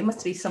cool. You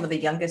must be some of the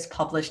youngest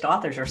published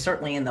authors, or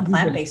certainly in the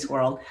plant-based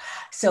world.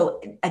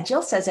 So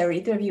Jill says, are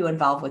either of you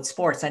involved with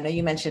sports? I know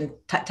you mentioned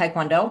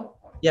Taekwondo.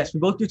 Yes, we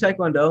both do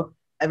Taekwondo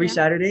every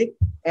Saturday.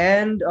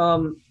 And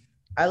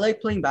I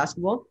like playing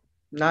basketball,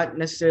 not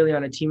necessarily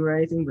on a team or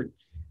anything, but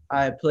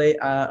I play,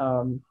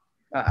 I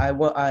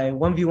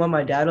 1v1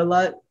 my dad a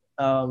lot.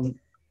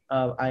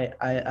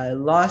 I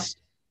lost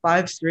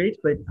 5 straight,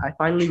 but I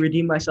finally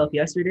redeemed myself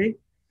yesterday,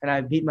 and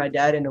I beat my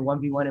dad in a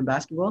 1v1 in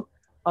basketball.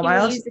 You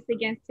will use this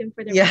against him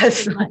for the yes,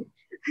 rest of his life.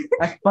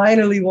 I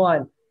finally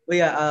won. But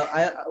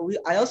yeah,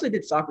 I also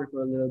did soccer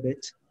for a little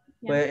bit.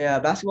 Yeah. But yeah,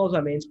 basketball is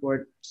my main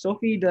sport.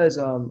 Sophie does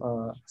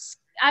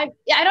I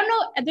don't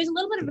know. There's a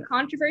little bit of a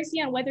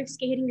controversy on whether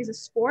skating is a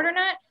sport or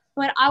not,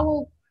 but I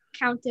will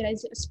count it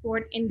as a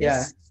sport in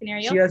this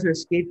scenario. She has her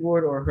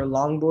skateboard or her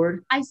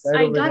longboard. I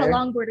got a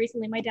longboard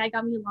recently. My dad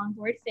got me a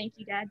longboard. Thank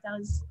you, Dad. That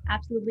was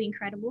absolutely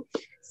incredible.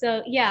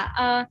 So yeah,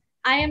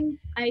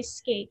 I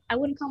skate. I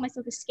wouldn't call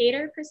myself a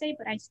skater per se,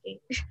 but I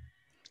skate.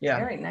 Yeah.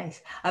 Very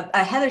nice.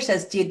 Heather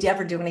says, do you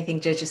ever do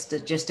anything just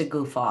to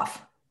goof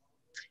off?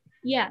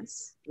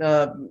 Yes.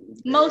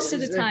 Most of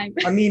the time.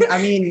 I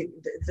mean,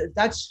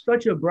 that's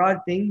such a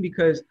broad thing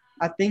because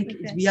I think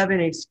we have an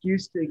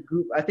excuse to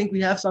goof. I think we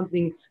have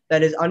something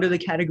that is under the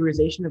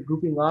categorization of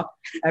goofing off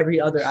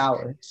every other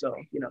hour. So,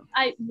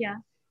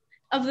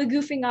 of the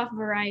goofing off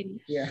variety.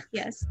 Yeah.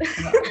 Yes.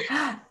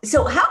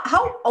 So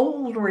how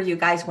old were you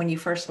guys when you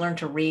first learned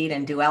to read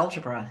and do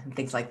algebra and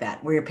things like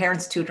that? Were your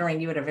parents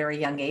tutoring you at a very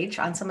young age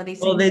on some of these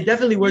things? Well, they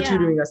definitely were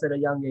tutoring us at a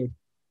young age.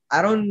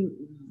 I don't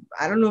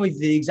know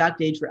the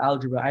exact age for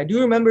algebra. I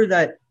do remember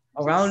that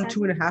around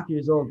 2.5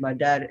 years old, my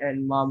dad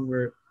and mom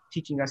were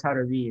teaching us how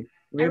to read.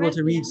 We were able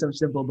to read some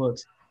simple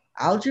books.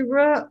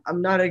 Algebra,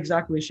 I'm not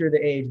exactly sure the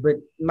age, but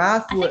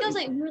math. I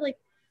think we were like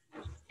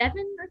 7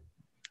 or.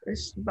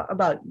 It's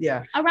about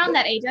around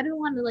that age. I didn't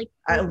want to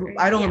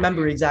I don't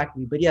remember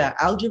exactly, but yeah,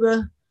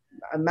 algebra,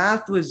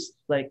 math is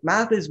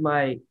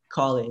my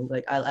calling.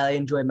 Like I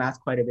enjoy math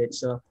quite a bit,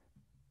 so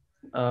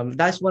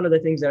that's one of the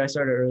things that I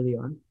started early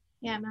on.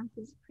 Yeah, math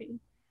is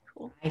pretty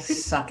cool. I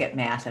suck at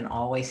math and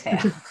always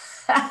have.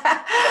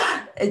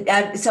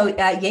 So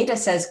Yeda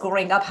says,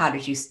 growing up, how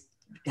did you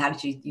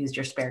use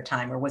your spare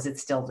time, or was it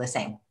still the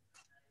same?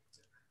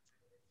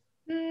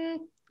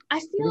 I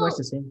feel pretty much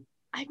the same.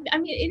 I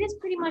mean, it is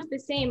pretty much the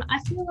same. I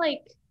feel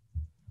like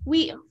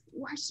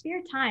our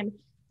spare time,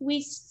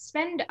 we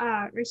spend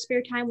our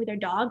spare time with our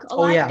dog a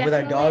lot. Oh yeah,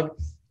 definitely. With our dog.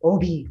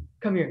 Obi,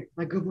 come here,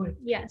 my good boy.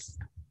 Yes.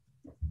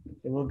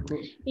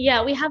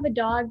 Yeah, we have a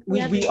dog.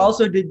 We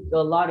also did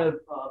a lot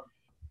of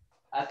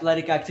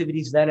athletic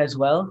activities then as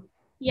well.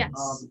 Yes.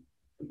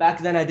 Back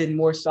then I did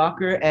more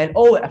soccer and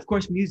of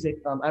course music.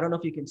 I don't know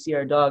if you can see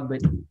our dog,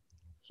 but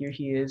here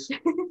he is.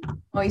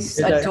 Oh, he's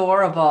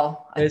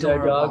adorable. There's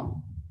our dog.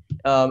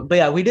 But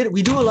yeah, we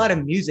do a lot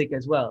of music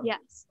as well.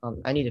 Yes.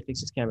 I need to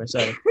fix this camera,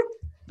 sorry.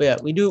 But yeah,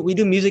 we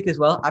do music as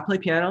well. I play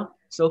piano.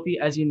 Sophie,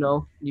 as you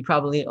know, you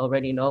probably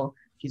already know,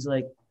 she's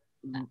like.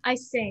 I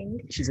sing.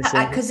 She's a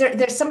singer. Because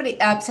there's somebody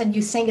said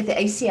you sang at the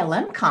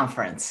ACLM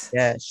conference.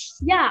 Yes.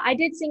 Yeah, I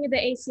did sing at the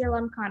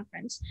ACLM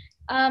conference.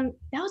 That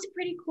was a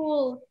pretty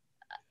cool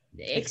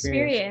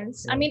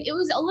experience. Yeah. I mean, I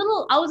was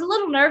a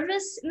little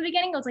nervous in the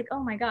beginning. I was like,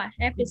 oh my gosh,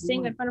 I have to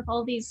sing in front of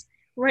all these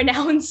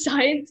renowned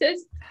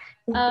scientists.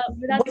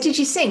 What did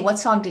you sing? What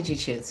song did you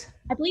choose?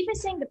 I believe I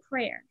sang The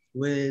Prayer.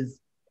 With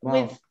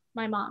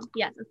my mom.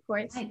 Yes, of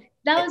course.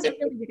 That was a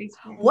really good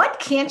experience. What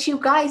can't you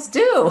guys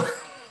do?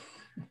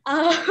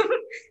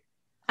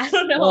 I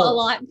don't know, a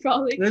lot,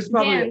 probably. There's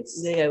probably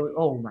dance.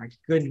 Oh my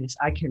goodness,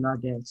 I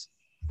cannot dance.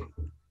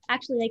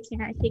 Actually, I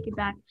can't. I take it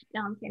back.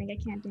 No, I'm kidding. I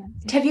can't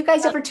dance. Have you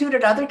guys ever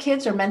tutored other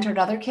kids or mentored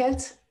other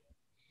kids?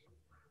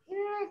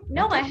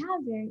 No, I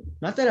haven't.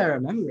 Not that I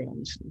remember,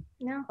 honestly.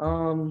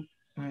 No.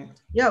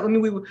 Yeah, I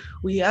mean,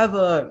 we have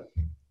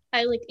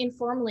I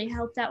informally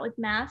helped out with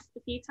math a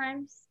few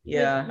times.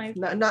 Yeah,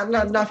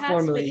 not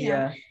formally.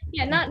 Yeah,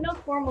 no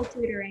formal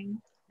tutoring.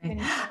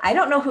 I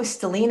don't know who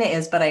Stelina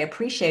is, but I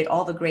appreciate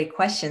all the great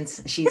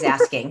questions she's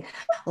asking.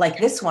 Like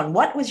this one,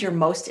 what was your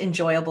most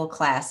enjoyable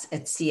class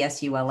at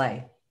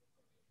CSULA?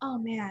 Oh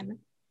man,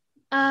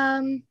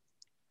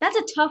 that's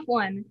a tough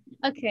one.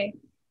 Okay,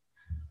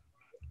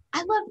 I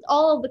loved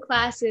all of the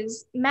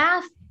classes.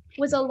 Math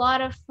was a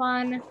lot of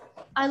fun.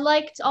 I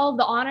liked all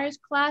the honors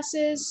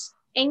classes.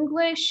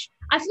 English,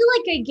 I feel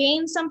like I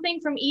gained something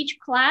from each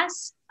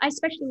class. I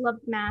especially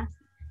loved math.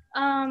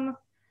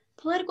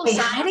 Political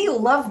science. How do you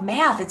love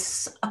math?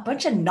 It's a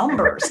bunch of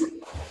numbers.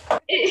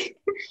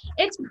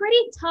 It's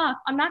pretty tough.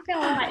 I'm not gonna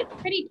lie,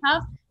 it's pretty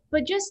tough,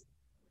 but just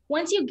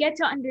once you get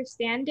to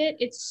understand it,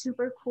 it's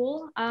super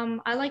cool.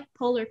 I like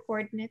polar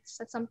coordinates.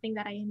 That's something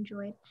that I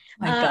enjoyed.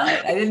 Oh my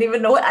God, I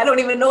don't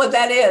even know what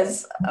that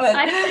is.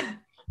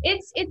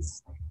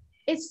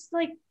 It's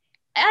like,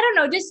 I don't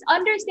know, just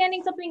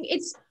understanding something.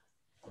 It's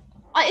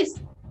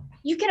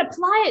you can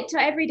apply it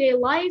to everyday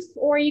life,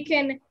 or you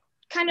can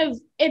kind of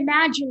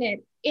imagine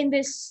it in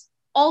this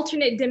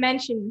alternate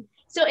dimension.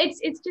 So it's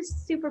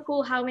just super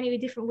cool how many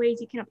different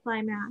ways you can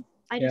apply math.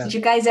 Did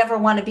you guys ever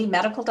want to be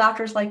medical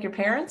doctors like your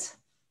parents?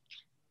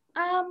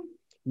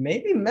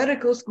 Maybe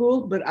medical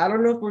school, but I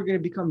don't know if we're going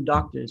to become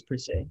doctors per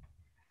se.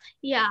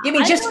 Yeah. You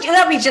mean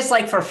that'd be just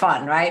like for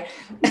fun, right?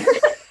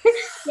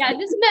 Yeah,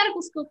 just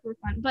medical school for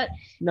fun. But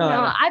no,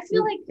 I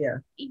feel like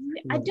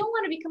I don't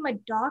want to become a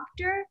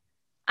doctor.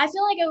 I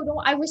feel like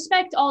I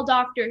respect all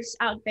doctors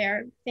out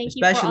there. Thank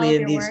you for all of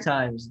your work. Especially in these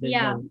times.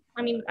 Yeah,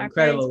 I mean,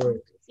 incredible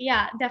work.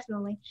 Yeah,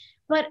 definitely.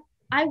 But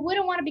I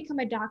wouldn't want to become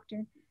a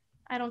doctor.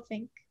 I don't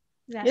think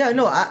that. Yeah,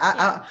 no,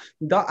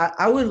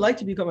 I would like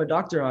to become a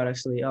doctor,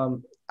 honestly.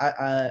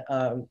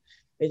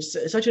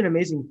 It's such an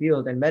amazing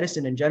field, and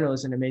medicine in general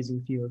is an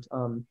amazing field.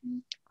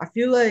 I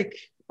feel like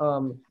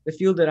the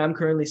field that I'm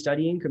currently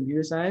studying,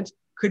 computer science,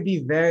 could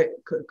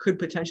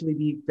potentially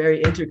be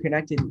very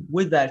interconnected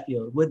with that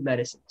field, with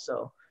medicine.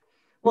 So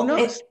who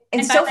knows?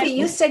 And Sophie,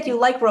 you said you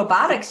like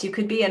robotics. You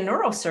could be a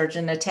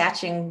neurosurgeon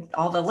attaching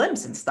all the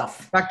limbs and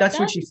stuff. In fact, that's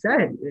what she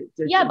said.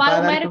 Yeah,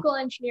 biomedical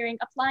engineering,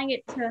 applying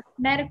it to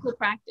medical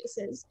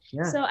practices.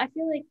 Yeah. So I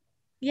feel like,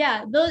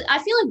 I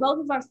feel like both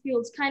of our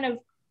fields kind of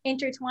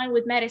intertwine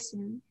with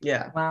medicine.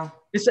 Yeah. Wow.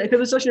 It's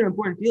because it's such an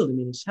important field. I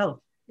mean, it's health.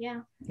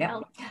 Yeah.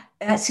 Yeah.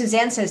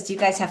 Suzanne says, do you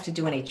guys have to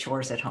do any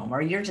chores at home,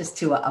 or you're just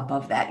too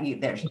above that?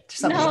 There's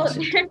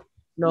something.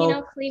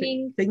 No,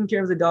 cleaning, taking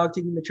care of the dog,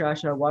 taking the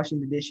trash out, washing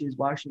the dishes,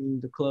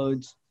 washing the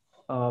clothes,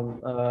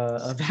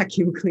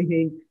 vacuum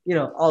cleaning,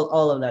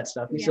 all of that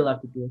stuff. We still have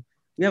to do.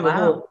 We have a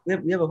whole.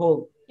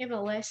 You have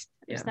a list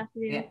of stuff to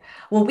do. Yeah.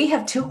 Well, we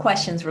have 2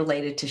 questions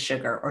related to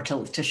sugar or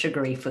to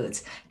sugary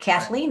foods.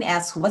 Kathleen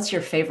asks, "What's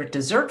your favorite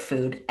dessert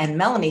food?" And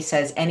Melanie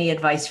says, "Any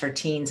advice for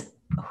teens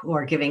who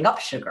are giving up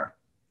sugar?"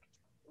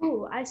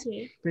 Ooh, I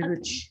see.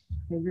 Favorite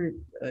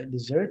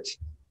dessert?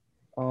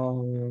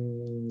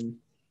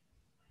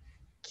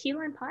 Key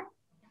lime pie.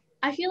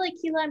 I feel like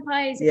key lime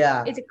pie is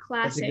a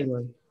classic. That's a good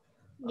one.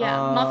 Yeah,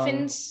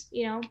 muffins,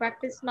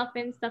 breakfast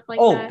muffins, stuff like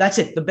that. Oh, that's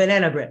it. The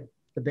banana bread.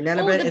 The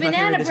banana bread. The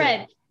banana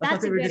bread. That's my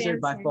favorite dessert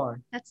by far.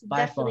 That's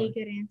definitely a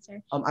good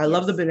answer. I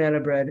love the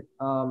banana bread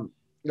that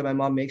my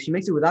mom makes. She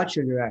makes it without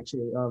sugar,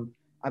 actually.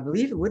 I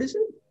believe, what is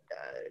it?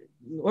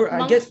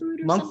 I guess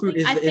monk fruit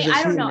is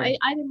I don't know.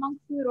 Either monk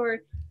fruit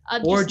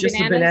or just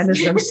the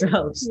bananas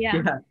themselves.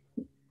 Yeah.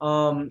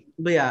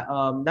 But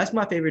yeah, that's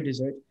my favorite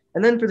dessert.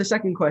 And then for the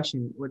second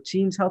question, what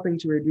teens helping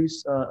to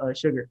reduce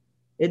sugar?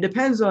 It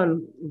depends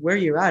on where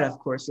you're at, of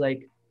course.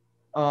 Like,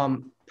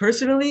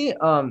 personally,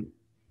 I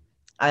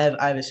have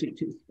a sweet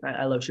tooth.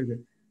 I love sugar,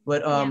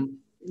 but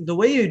the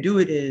way you do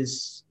it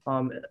is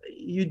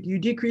you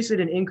decrease it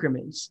in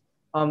increments.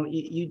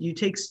 You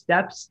take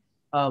steps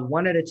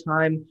one at a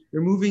time,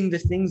 removing the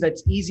things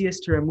that's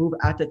easiest to remove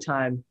at the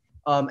time.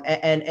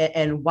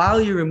 And while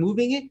you're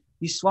removing it,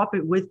 you swap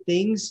it with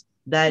things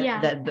that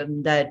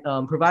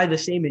provide the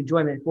same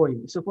enjoyment for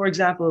you. So for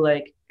example,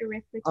 like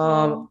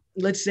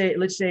let's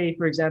say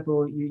for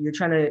example, you're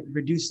trying to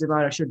reduce the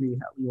amount of sugar you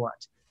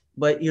want,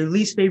 but your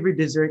least favorite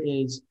dessert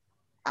is,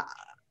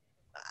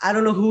 I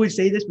don't know who would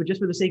say this, but just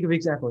for the sake of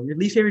example, your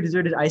least favorite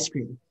dessert is ice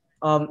cream.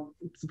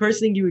 The first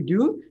thing you would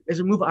do is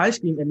remove ice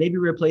cream and maybe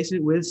replace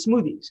it with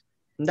smoothies.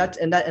 And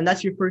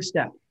that's your first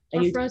step.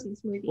 Frozen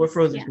smoothies. Or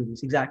frozen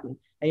smoothies, exactly.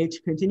 And you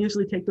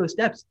continuously take those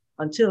steps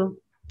until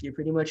you're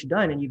pretty much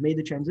done and you've made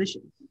the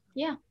transition.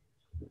 Yeah.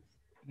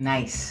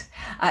 Nice.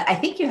 I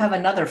think you have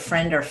another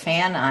friend or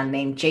fan on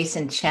named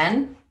Jason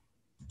Chen.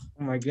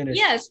 Oh my goodness.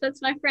 Yes,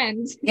 that's my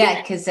friend.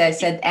 Yeah, because I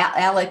said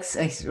Alex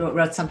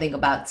wrote something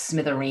about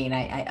smithereen.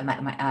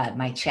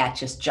 My chat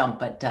just jumped,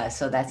 but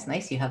so that's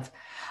nice. You have.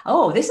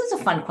 Oh, this is a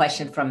fun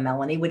question from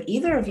Melanie. Would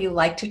either of you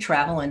like to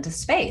travel into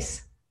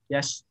space?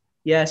 Yes.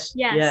 Why?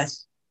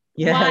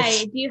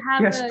 Do you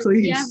have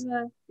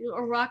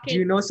a rocket? Do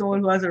you know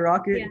someone who has a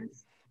rocket?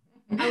 Yes.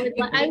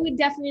 I would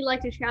definitely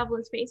like to travel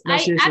in space. I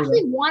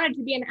actually wanted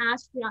to be an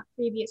astronaut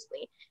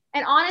previously.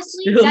 And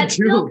honestly,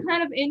 still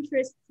kind of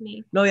interests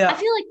me. No, yeah. I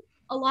feel like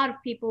a lot of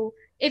people,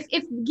 if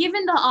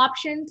given the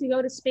option to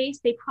go to space,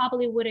 they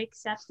probably would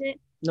accept it.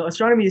 No,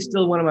 astronomy is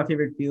still one of my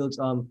favorite fields.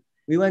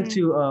 We went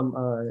to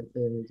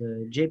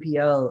the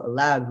JPL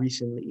lab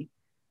recently.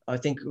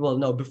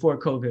 Before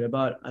COVID,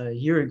 about a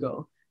year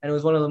ago. And it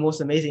was one of the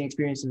most amazing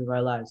experiences of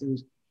our lives. It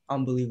was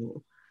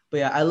unbelievable. But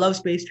yeah, I love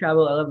space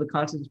travel. I love the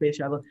concept of space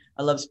travel.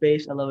 I love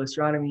space. I love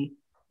astronomy.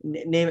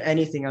 Name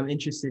anything, I'm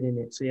interested in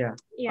it. So yeah,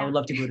 I would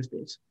love to go to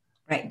space.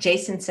 Right.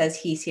 Jason says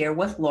he's here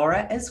with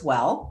Laura as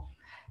well.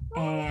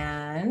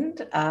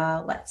 And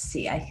let's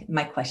see,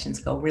 my questions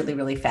go really,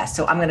 really fast.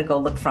 So I'm going to go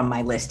look from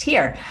my list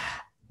here.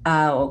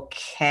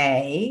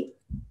 Okay.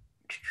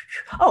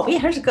 Oh, yeah,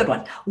 here's a good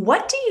one.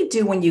 What do you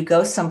do when you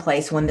go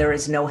someplace when there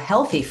is no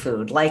healthy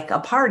food, like a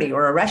party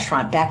or a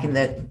restaurant back in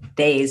the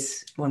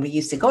days when we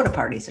used to go to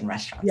parties and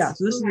restaurants? Yeah,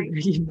 so this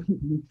is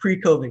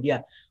pre-COVID,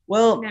 yeah.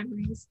 Well,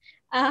 memories.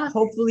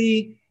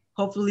 Hopefully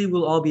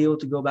we'll all be able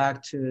to go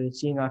back to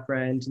seeing our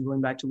friends and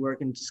going back to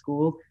work and to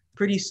school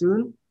pretty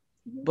soon.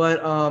 Mm-hmm.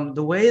 But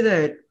the way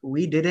that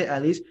we did it,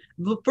 at least,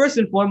 first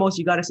and foremost,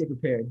 you got to stay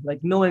prepared.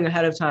 Like knowing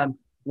ahead of time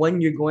when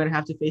you're going to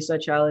have to face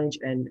that challenge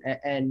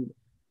and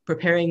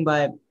preparing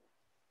by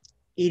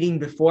eating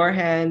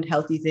beforehand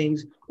healthy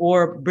things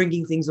or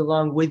bringing things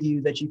along with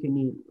you that you can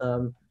eat,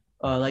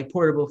 like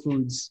portable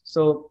foods.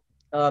 So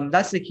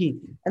that's the key.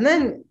 And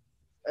then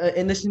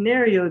in the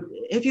scenario,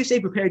 if you stay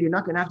prepared, you're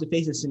not going to have to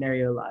face a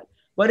scenario a lot.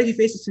 But if you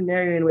face a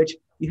scenario in which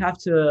you have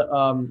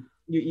to,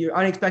 you're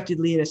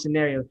unexpectedly in a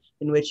scenario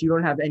in which you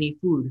don't have any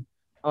food,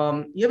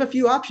 you have a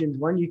few options.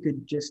 One, you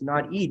could just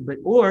not eat,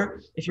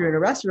 or if you're in a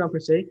restaurant per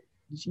se,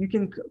 you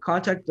can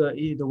contact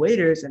the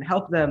waiters and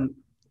help them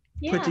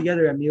put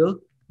together a meal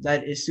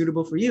that is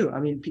suitable for you. I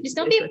mean, just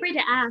don't be afraid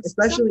to ask.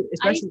 Especially,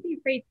 I used to be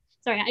afraid.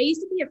 Sorry, I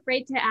used to be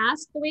afraid to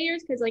ask the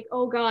waiters because, like,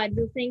 oh God,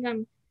 they'll think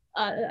I'm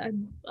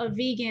a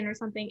vegan or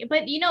something.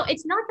 But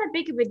it's not that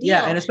big of a deal.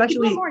 Yeah, and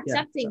especially people are more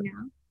accepting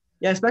now.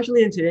 Yeah,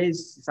 especially in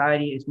today's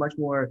society, it's much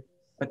more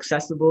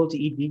accessible to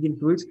eat vegan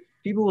foods.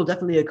 People will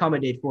definitely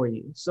accommodate for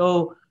you.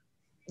 So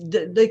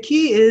the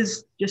key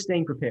is just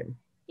staying prepared.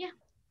 Yeah.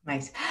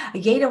 Nice.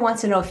 Yeda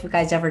wants to know if you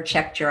guys ever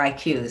checked your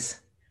IQs.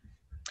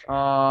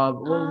 I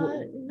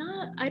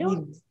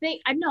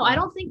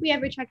don't think we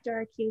ever checked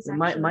our IQs.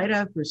 Might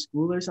have for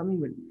school or something,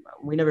 but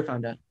we never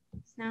found out.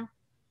 No.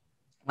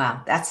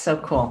 Wow, that's so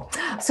cool.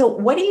 So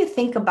what do you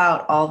think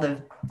about all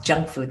the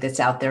junk food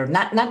that's out there?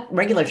 Not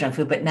regular junk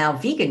food, but now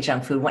vegan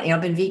junk food.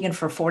 I've been vegan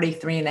for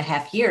 43 and a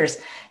half years,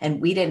 and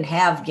we didn't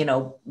have,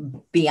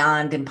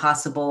 Beyond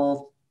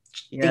Impossible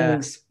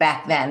things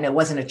back then. It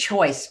wasn't a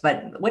choice,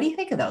 but what do you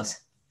think of those?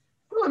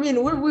 Well, I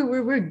mean,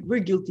 we're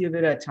guilty of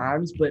it at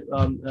times, but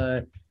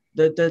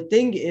the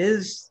thing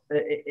is,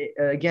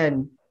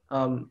 again,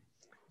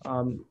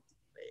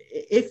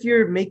 if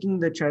you're making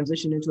the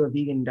transition into a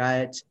vegan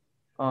diet,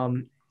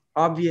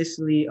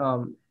 obviously,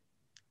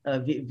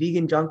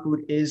 vegan junk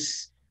food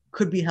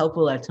could be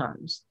helpful at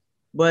times,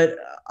 but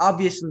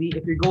obviously,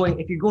 if you're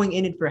going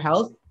in it for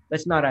health,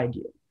 that's not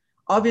ideal.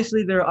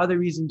 Obviously, there are other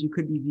reasons you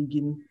could be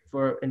vegan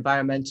for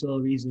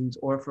environmental reasons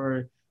or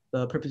for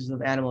the purposes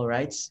of animal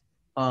rights.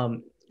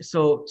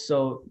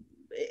 So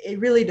it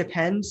really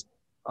depends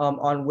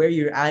on where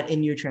you're at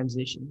in your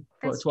transition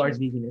towards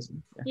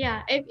veganism.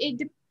 Yeah,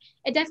 it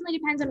definitely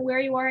depends on where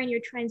you are in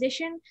your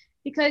transition,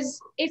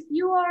 because if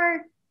you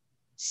are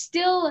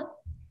still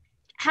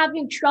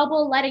having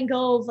trouble letting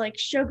go of like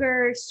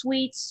sugar,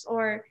 sweets,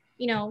 or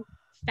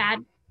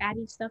fatty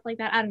stuff like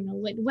that, I don't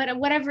know,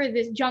 whatever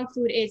this junk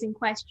food is in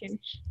question,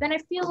 then I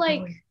feel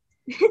like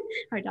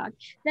our dog.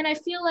 Then I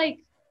feel like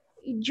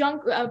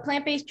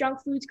plant-based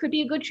junk foods could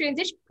be a good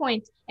transition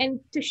point, and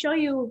to show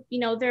you,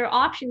 there are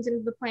options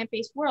in the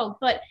plant-based world.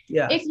 But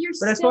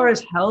as far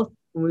as health,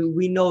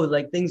 we know,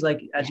 like, things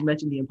like, as you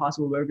mentioned, the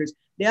Impossible Burgers,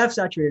 they have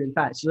saturated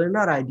fat, so they're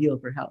not ideal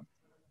for health.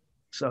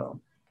 So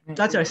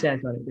that's our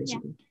stance on it,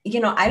 basically.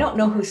 I don't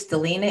know who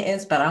Stelina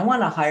is, but I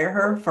want to hire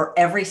her for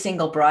every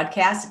single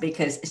broadcast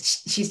because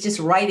she's just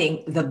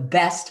writing the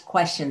best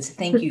questions.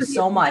 Thank you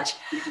so much.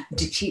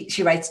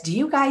 She writes, do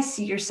you guys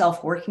see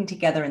yourself working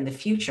together in the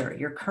future?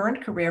 Your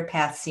current career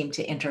paths seem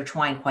to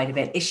intertwine quite a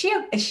bit. Is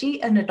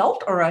she an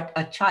adult or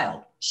a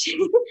child?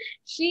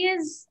 She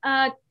is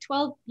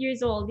 12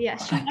 years old. Yeah,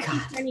 she's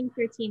turning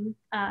 13.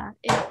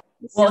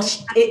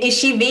 Is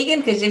she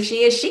vegan? Because if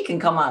she is, she can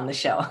come on the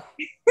show.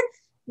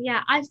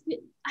 Yeah, I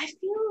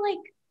feel like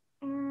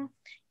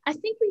I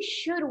think we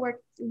should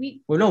work.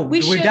 We're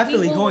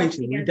definitely going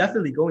to. We're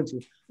definitely going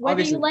to. Whether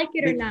obviously, you like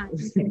it or not.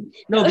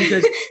 No,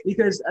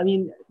 because I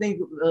mean,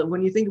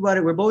 when you think about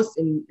it, we're both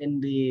in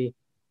the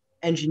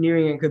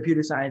engineering and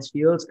computer science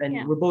fields,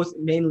 and we're both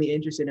mainly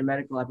interested in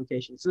medical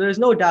applications. So there's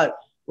no doubt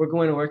we're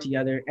going to work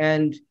together,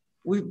 and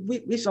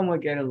we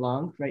somewhat get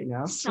along right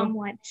now.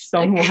 Somewhat.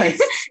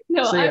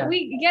 No, so,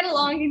 we get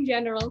along in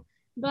general.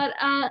 But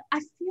I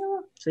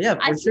feel like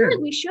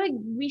we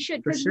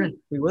should for sure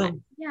we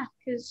will. Yeah,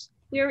 because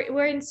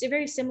we're in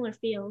very similar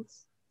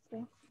fields,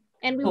 so,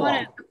 and we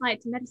want to apply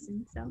it to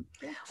medicine. So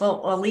yeah.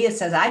 Well, Leah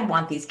says I'd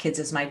want these kids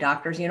as my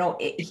doctors.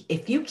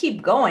 If you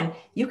keep going,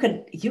 you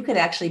could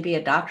actually be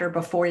a doctor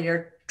before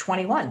you're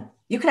 21.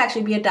 You could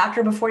actually be a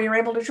doctor before you're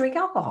able to drink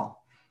alcohol.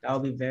 That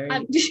would be very.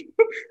 I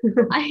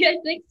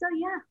think so.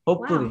 Yeah.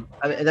 Hopefully, wow.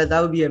 I mean, that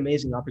would be an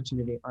amazing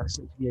opportunity,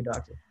 honestly, to be a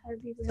doctor.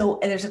 So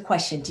there's a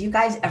question: do you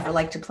guys ever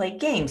like to play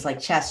games like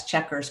chess,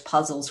 checkers,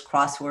 puzzles,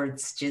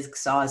 crosswords,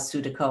 jigsaws,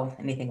 Sudoku,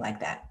 anything like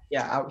that?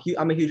 Yeah,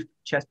 I'm a huge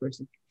chess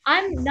person.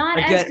 I'm not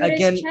as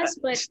good as chess,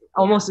 but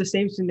almost the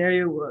same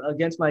scenario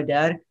against my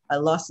dad. I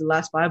lost the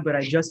last 5, but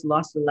I just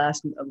won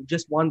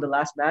the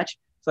last match,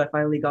 so I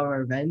finally got my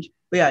revenge.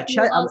 But yeah,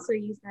 chess.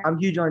 I'm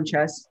huge on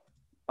chess.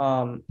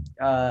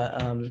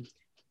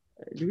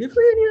 Do we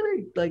play any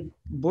other like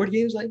board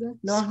games like that?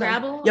 No,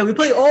 Scrabble. Yeah, we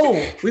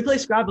play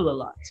Scrabble a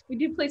lot. We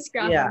do play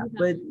Scrabble. Yeah,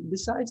 but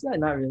besides that,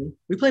 not really.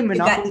 We play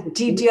Monopoly.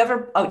 Do you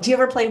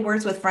ever play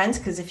Words with Friends?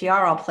 Because if you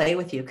are, I'll play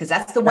with you. Because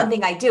that's the one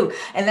thing I do,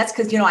 and that's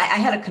because I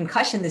had a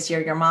concussion this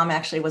year. Your mom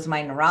actually was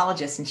my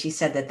neurologist, and she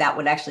said that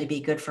would actually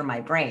be good for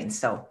my brain.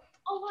 So.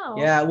 Oh wow.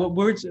 Yeah,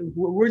 Words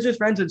with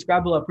Friends and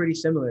Scrabble are pretty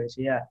similar.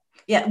 So yeah.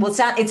 Yeah, well,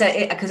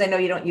 because I know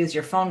you don't use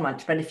your phone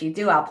much, but if you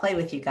do, I'll play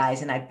with you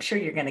guys, and I'm sure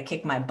you're going to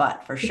kick my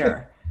butt for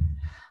sure.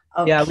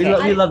 Okay. Yeah,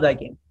 we love that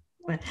game.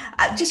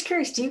 I'm just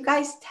curious, do you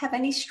guys have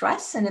any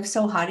stress? And if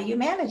so, how do you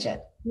manage it?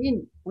 I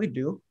mean, we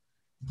do.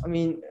 I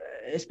mean,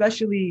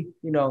 especially,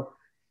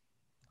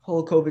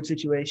 whole COVID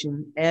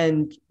situation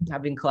and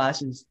having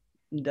classes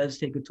does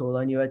take a toll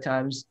on you at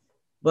times.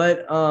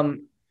 But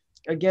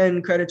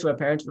again, credit to our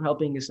parents for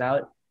helping us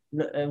out.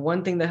 And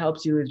one thing that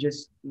helps you is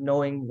just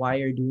knowing why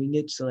you're doing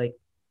it. So like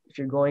if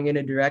you're going in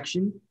a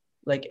direction,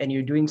 and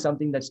you're doing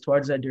something that's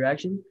towards that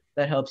direction,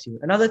 that helps you.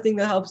 Another thing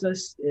that helps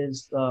us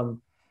is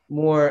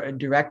more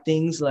direct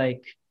things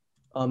like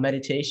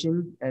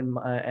meditation and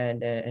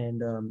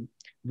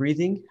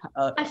breathing.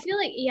 I feel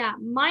like, yeah,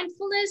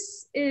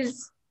 mindfulness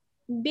is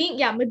being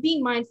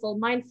mindful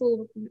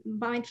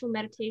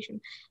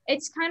meditation.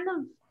 It's kind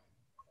of,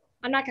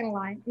 I'm not gonna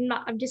lie,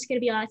 I'm just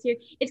gonna be honest here.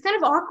 It's kind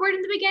of awkward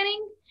in the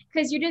beginning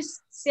because you're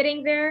just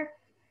sitting there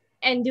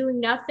and doing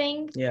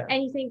nothing,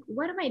 and you think,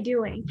 what am I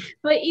doing?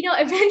 But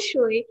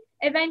eventually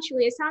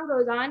as time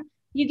goes on,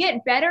 you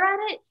get better at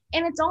it,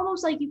 and it's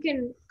almost like you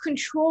can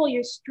control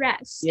your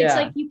stress. It's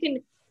like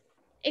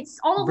it's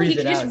almost like you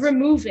can just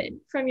remove it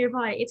from your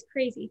body. It's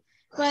crazy.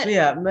 But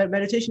so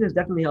meditation is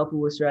definitely helpful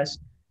with stress.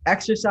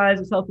 Exercise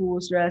is helpful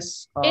with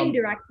stress.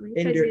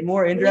 Indirectly.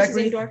 More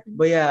indirectly.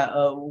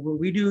 But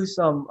we do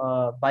some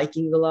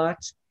biking a lot.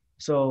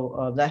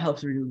 So that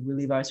helps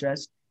relieve our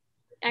stress.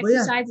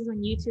 Exercises on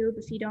YouTube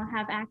if you don't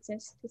have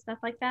access to stuff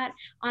like that.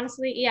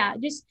 Honestly,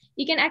 just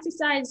you can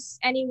exercise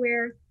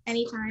anywhere,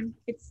 anytime.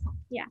 It's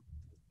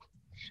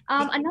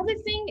another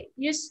thing,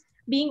 just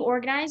being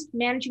organized,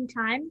 managing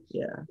time.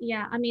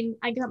 I mean,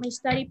 I got my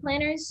study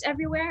planners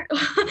everywhere.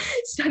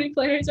 Study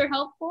planners are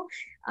helpful.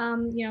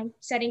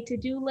 Setting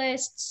to-do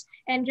lists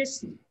and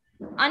just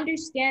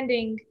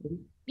understanding,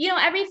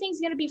 everything's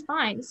gonna be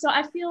fine. So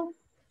I feel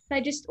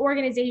that just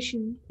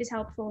organization is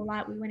helpful a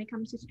lot when it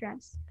comes to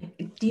stress.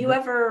 Do you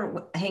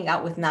ever hang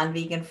out with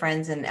non-vegan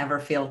friends and ever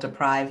feel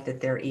deprived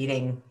that they're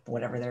eating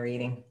whatever they're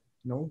eating?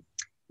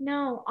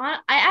 No, I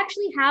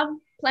actually have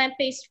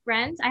plant-based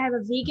friends. I have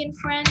a vegan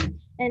friend,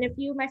 and a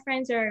few of my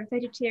friends are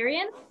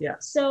vegetarian.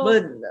 So,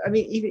 but I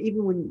mean,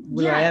 even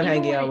when I am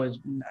hanging out with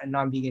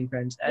non-vegan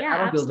friends, I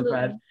don't feel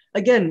deprived.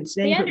 Again,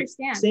 they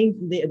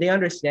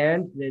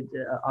understand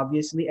that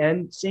obviously,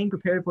 and staying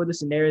prepared for the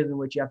scenarios in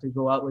which you have to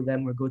go out with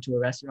them or go to a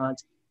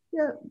restaurant.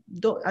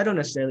 I don't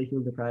necessarily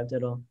feel deprived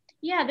at all.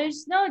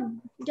 There's no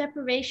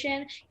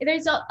deprivation.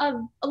 There's a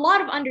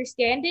lot of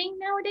understanding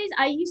nowadays.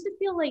 I used to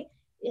feel like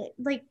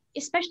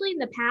especially in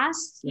the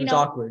past, it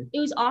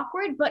was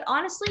awkward, but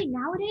honestly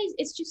nowadays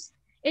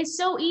it's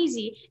so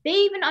easy. They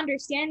even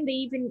understand, they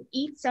even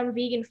eat some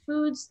vegan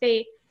foods.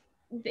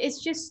 It's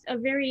just a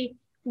very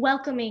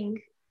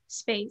welcoming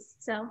space.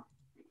 So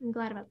I'm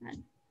glad about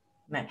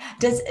that.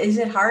 Is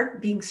it hard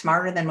being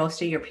smarter than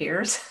most of your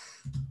peers?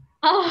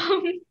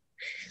 I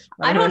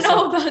don't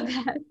know about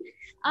that.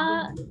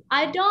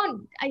 I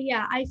don't.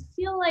 I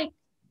feel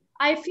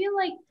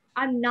like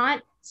I'm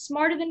not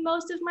smarter than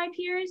most of my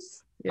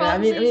peers.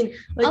 Probably. I mean,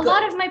 like, a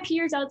lot of my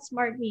peers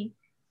outsmart me.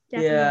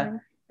 Definitely.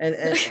 And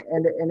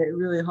it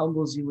really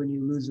humbles you when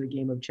you lose a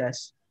game of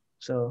chess.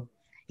 So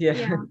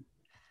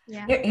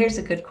Here's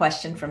a good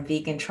question from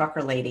Vegan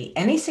Trucker Lady.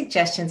 Any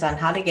suggestions on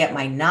how to get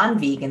my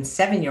non-vegan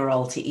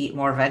 7-year-old to eat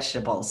more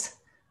vegetables?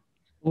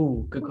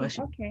 Ooh, good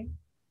question. Okay.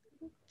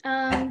 You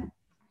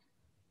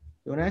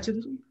want to answer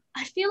this one?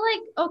 I feel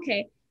like,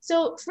 okay,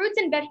 so fruits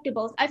and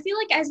vegetables. I feel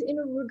like as in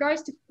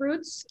regards to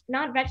fruits,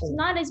 not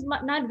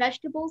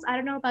vegetables. I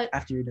don't know about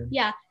after you're done.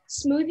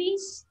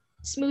 Smoothies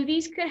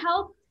could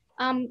help.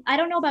 I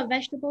don't know about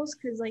vegetables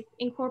because like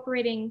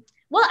incorporating,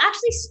 well,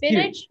 actually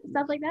spinach,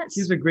 stuff like that.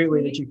 Here's a great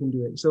way that you can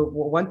do it. So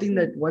one thing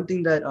that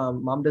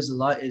mom does a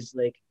lot is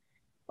like,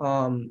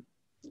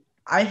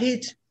 I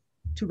hate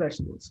 2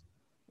 vegetables.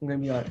 I'm gonna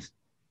be honest,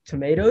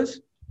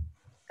 tomatoes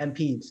and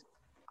peas.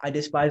 I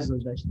despise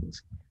those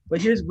vegetables.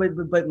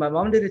 But my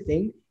mom did a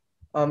thing.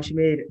 She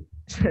made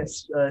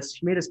a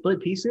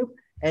split pea soup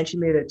and she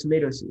made a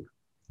tomato soup,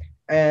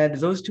 and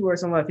those 2 are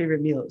some of my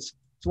favorite meals.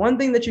 So one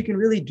thing that you can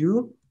really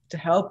do to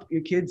help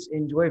your kids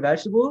enjoy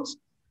vegetables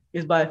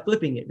is by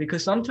flipping it,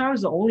 because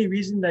sometimes the only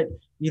reason that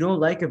you don't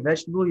like a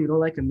vegetable, you don't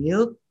like a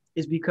meal,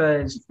 is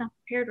because it's not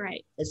prepared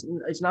right.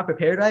 It's not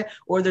prepared right,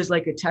 or there's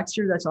like a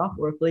texture that's off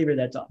or a flavor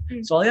that's off.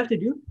 So all you have to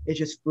do is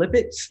just flip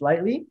it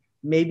slightly.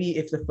 Maybe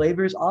if the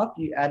flavor is off,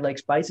 you add like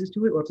spices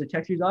to it, or if the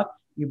texture is off,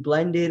 you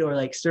blend it or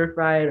like stir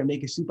fry it or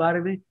make a soup out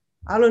of it.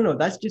 I don't know.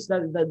 That's just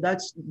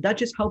that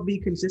just helped me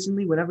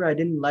consistently whenever I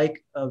didn't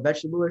like a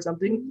vegetable or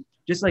something.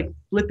 Just like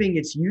flipping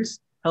its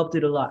use helped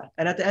it a lot.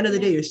 And at the end of the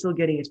day, you're still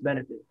getting its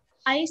benefit.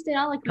 I used to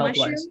not like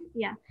mushrooms.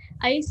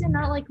 I used to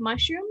not like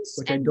mushrooms,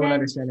 which I don't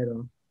understand at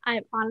all.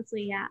 I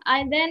honestly,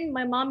 And then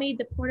my mom made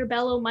the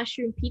portobello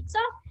mushroom pizza,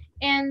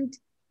 and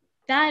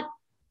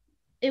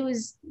it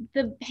was,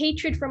 the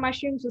hatred for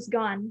mushrooms was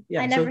gone.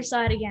 I never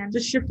saw it again.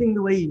 Just shifting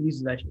the way you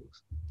use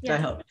vegetables. That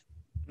helped.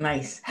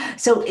 Nice.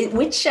 So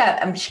which,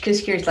 I'm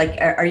just curious, like,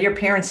 are your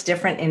parents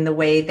different in the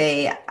way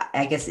they,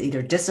 I guess,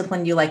 either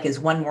discipline you? Like, is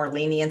one more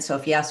lenient? So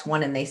if you ask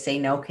one and they say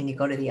no, can you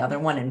go to the other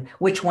one? And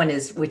which one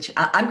is,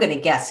 I'm going to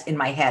guess in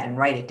my head and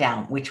write it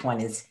down, which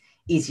one is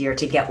easier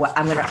to get? What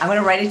I'm going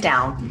to write it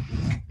down.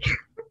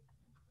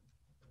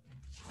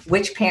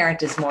 Which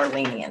parent is more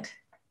lenient?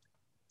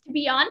 To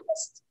be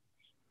honest,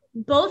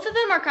 both of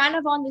them are kind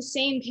of on the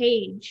same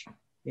page.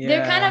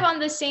 They're kind of on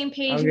the same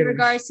page in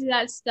regards to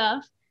that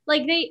stuff.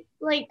 Like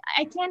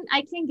I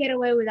can't get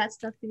away with that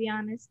stuff, to be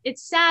honest.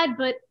 It's sad,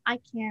 but I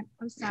can't.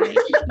 I'm sorry.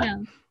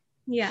 No.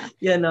 Yeah.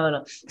 Yeah,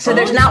 no. So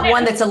there's not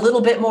one that's a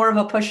little bit more of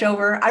a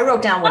pushover. I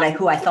wrote down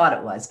who I thought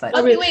it was, but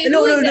Okay, wait,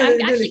 no, who no, is no, it? no, I'm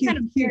no, actually kind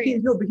of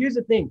curious. no, but here's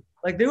the thing.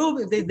 Like they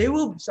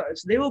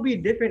will be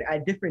different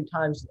at different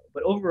times,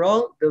 but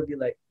overall they'll be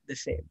like the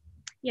same.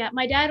 Yeah,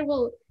 my dad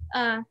will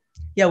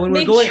Yeah, when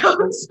make we're going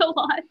jokes a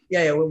lot.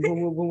 yeah,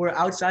 when we're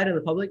outside in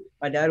the public,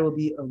 my dad will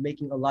be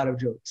making a lot of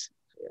jokes.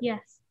 Yeah.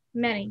 Yes,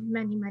 many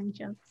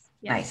jokes.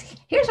 Yes. nice.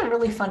 Here's a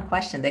really fun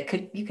question that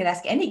you could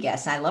ask any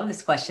guest. And I love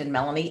this question,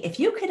 Melanie. If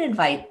you could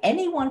invite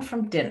anyone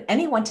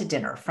to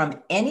dinner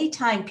from any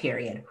time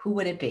period, who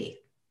would it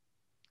be?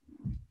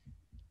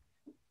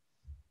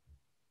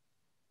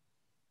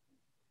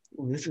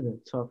 Ooh, this is a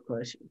tough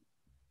question.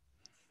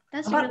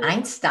 That's How about really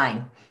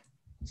Einstein?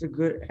 It's a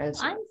good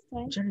answer. Einstein.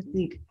 I'm trying to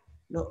think.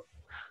 No,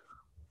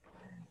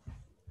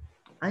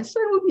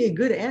 Einstein would be a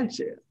good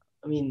answer.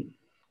 I mean,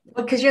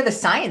 Because you're the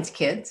science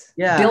kids.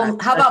 Yeah.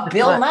 How about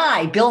Bill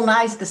Nye? Bill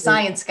Nye's the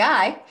science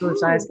guy. The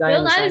science guy.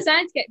 Bill Nye the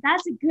science guy.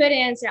 That's a good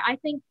answer. I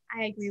think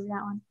I agree with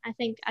that one. I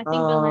think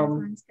Bill Nye the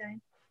science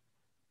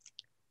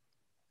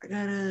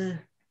guy.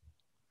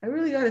 I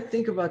really gotta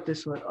think about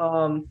this one.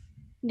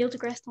 Neil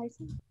deGrasse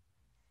Tyson.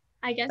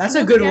 I guess That's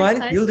Neil a good deGrasse one.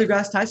 Tyson. Neil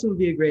deGrasse Tyson would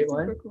be a great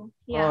Super one. cool.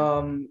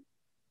 Yeah.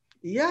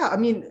 Yeah, I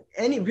mean,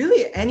 any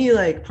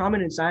like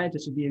prominent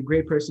scientist would be a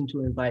great person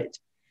to invite.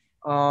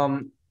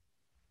 I'm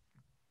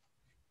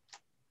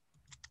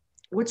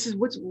trying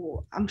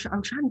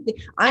to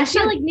think. I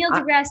feel like Neil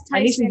deGrasse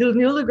Tyson.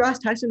 Neil deGrasse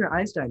Tyson or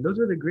Einstein. Those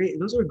are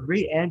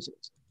great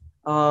answers.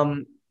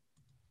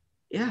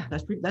 Yeah,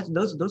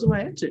 those are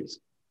my answers.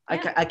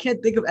 Yeah. I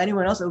can't think of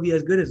anyone else that would be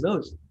as good as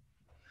those.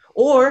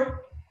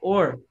 Or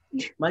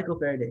Michael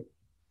Faraday.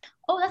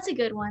 Oh, that's a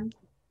good one.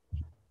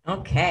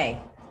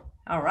 Okay.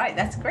 All right.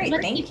 That's great.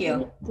 Thank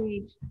you.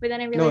 But then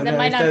I realized that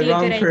might not be a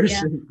good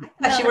person.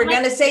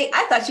 Idea.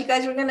 I thought you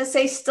guys were going to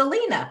say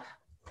Stelina.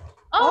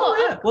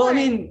 Oh yeah. Well, I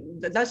mean,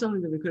 that's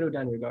something that we could have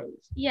done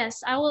regardless.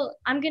 Yes, I will.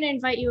 I'm going to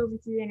invite you over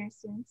to dinner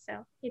soon,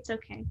 so it's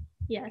okay.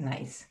 Yes.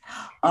 Nice.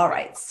 All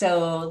right.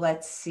 So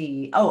let's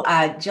see. Oh,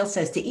 Jill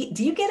says, do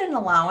you get an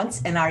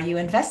allowance and are you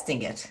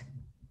investing it?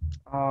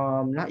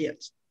 Not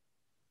yet.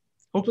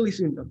 Hopefully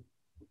soon though.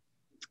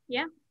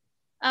 Yeah.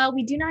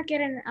 We do not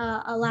get an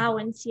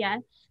allowance yet,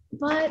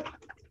 but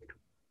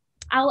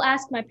I'll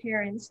ask my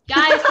parents.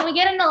 Guys, can we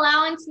get an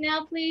allowance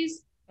now,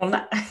 please?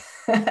 Well,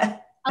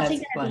 I'll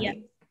take that idea.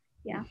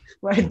 Yeah.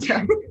 My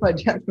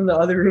dad from the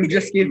other room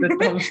just gave the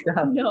thumbs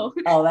down. No.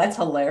 Oh, that's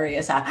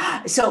hilarious.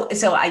 So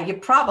you're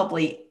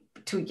probably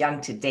too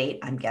young to date,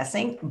 I'm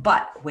guessing,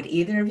 but would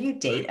either of you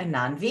date a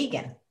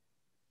non-vegan?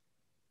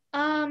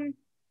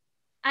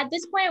 At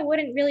this point, I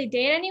wouldn't really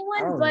date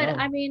anyone, but know.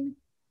 I mean,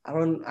 I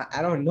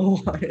don't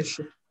know.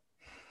 Honestly.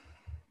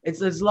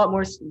 It's a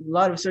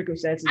lot of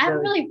circumstances. I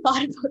haven't really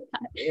thought about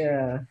that.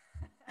 Yeah.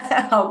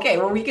 Okay,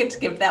 well, we could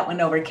skip that one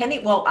over. Kenny,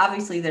 well,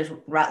 obviously there's a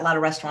lot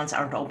of restaurants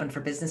aren't open for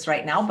business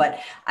right now,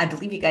 but I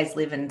believe you guys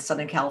live in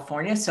Southern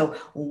California. So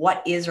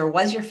what is or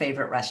was your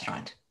favorite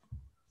restaurant?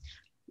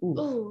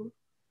 Ooh.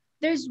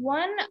 There's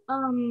one,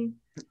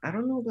 I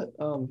don't know, but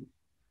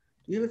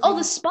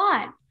The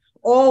Spot.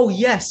 Oh,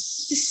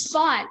 yes. The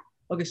Spot.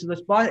 Okay, so The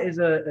Spot is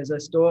a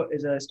store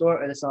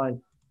and it's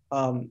on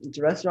it's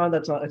a restaurant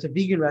it's a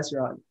vegan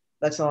restaurant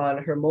that's on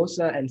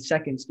Hermosa and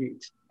 2nd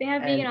Street. They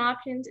have vegan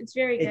options. It's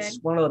very good. It's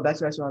one of the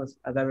best restaurants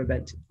I've ever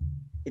been to.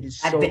 It is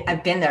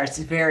I've been there. It's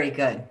very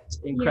good. It's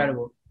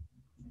incredible.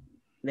 Yeah.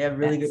 They have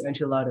really good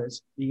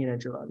enchiladas, vegan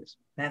enchiladas.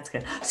 That's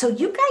good. So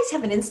you guys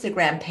have an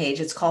Instagram page.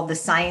 It's called The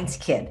Science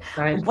Kid.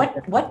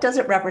 What does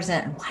it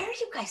represent? And why are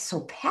you guys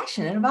so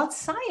passionate about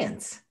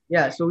science?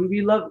 Yeah, so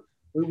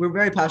we're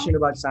very passionate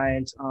about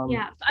science.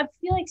 Yeah, I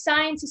feel like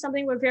science is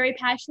something we're very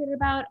passionate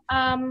about.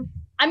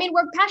 I mean,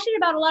 we're passionate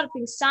about a lot of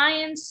things: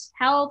 science,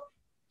 health,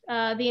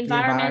 the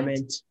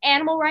environment,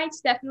 animal rights,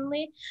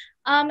 definitely.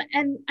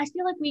 And I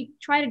feel like we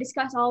try to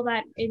discuss all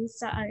that in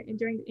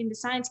the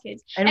Science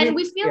Kids, and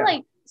we feel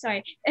like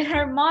and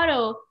our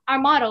motto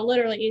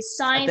literally is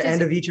science. At the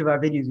end of each of our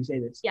videos, we say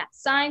this. Yeah,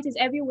 science is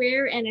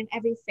everywhere and in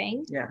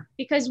everything. Yeah.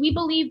 Because we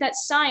believe that if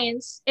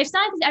science is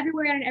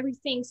everywhere and in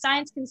everything,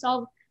 science can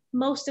solve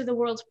most of the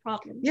world's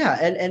problems. Yeah,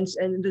 and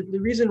the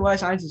reason why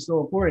science is so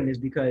important is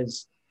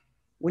because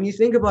when you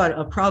think about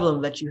a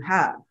problem that you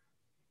have,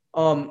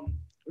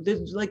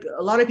 there's like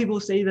a lot of people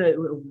say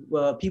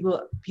that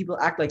people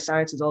act like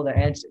science is all the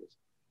answers.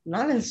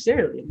 Not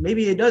necessarily.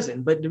 Maybe it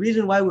doesn't. But the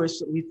reason why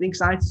we think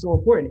science is so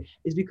important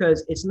is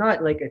because it's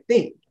not like a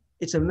thing.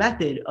 It's a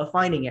method of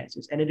finding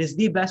answers, and it is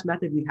the best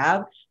method we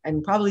have,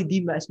 and probably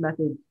the best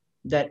method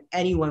that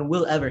anyone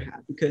will ever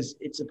have, because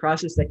it's a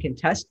process that can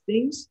test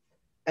things.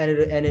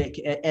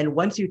 And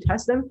once you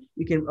test them,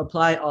 you can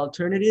apply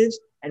alternatives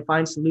and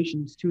find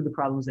solutions to the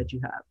problems that you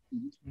have.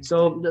 Mm-hmm.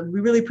 So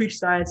we really preach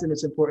science and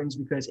its importance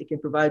because it can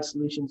provide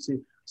solutions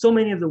to so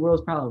many of the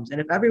world's problems.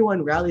 And if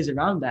everyone rallies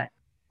around that,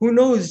 who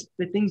knows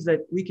the things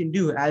that we can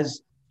do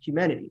as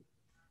humanity?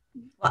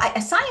 Well,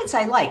 science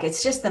I like.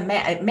 It's just the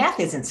math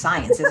isn't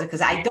science, is it?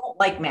 Because I don't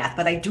like math,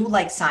 but I do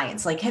like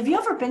science. Like, have you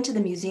ever been to the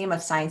Museum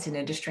of Science and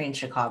Industry in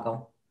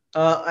Chicago?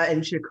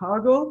 In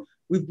Chicago?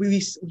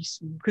 because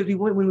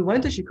when we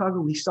went to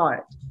Chicago, we saw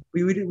it.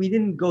 We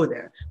didn't go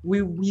there.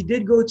 We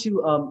did go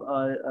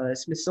to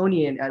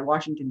Smithsonian at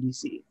Washington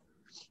D.C.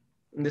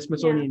 in the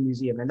Smithsonian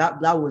Museum, and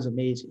that was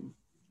amazing.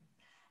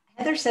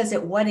 Heather says,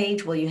 at what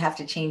age will you have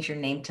to change your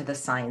name to the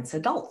Science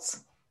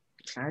Adults?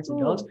 Science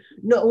Adults?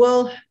 No,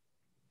 well,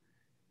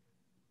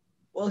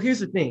 here's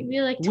the thing.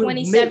 You're like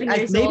 27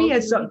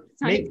 years old.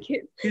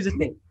 Here's the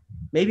thing.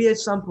 Maybe at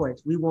some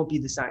point we won't be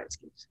the science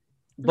kids,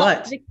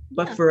 but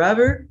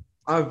forever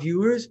our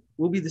viewers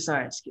will be the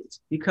science kids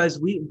because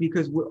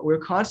we're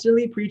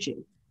constantly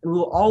preaching, and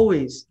we'll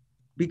always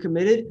be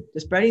committed to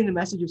spreading the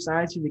message of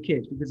science to the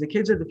kids, because the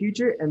kids are the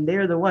future and they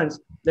are the ones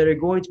that are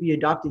going to be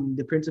adopting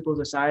the principles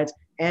of science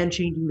and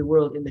changing the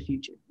world in the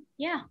future.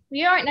 Yeah,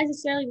 we aren't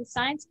necessarily the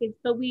science kids,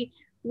 but we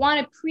want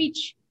to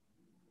preach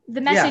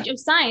the message of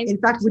science. In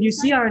fact, when you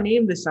see our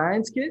name, the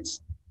Science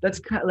Kids, that's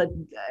kind of like,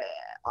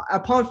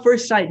 upon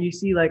first sight, you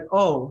see like,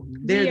 oh,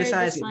 they're the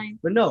science kids.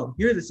 But no,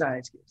 you're the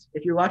science kids.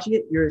 If you're watching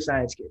it, you're a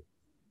science kid.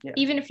 Yeah.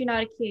 Even if you're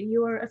not a kid,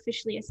 you are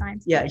officially a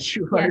science kid. Yeah,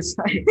 you are a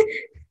science kid.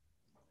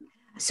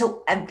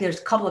 So there's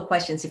a couple of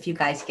questions. If you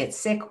guys get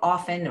sick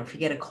often, or if you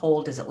get a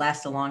cold, does it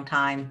last a long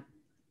time?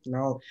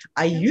 No,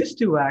 I used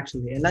to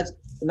actually, and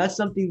that's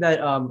something that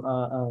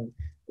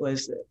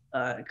was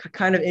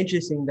kind of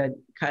interesting, that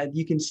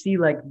you can see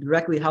like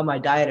directly how my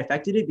diet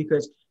affected it,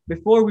 because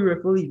before we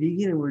were fully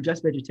vegan and we were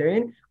just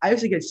vegetarian, I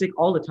used to get sick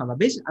all the time. I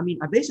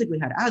basically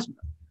had asthma.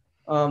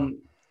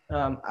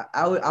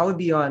 I would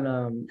be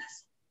on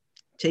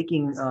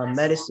taking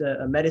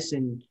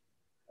medicine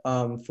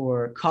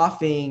for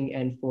coughing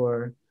and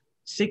for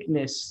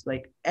sickness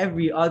like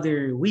every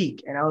other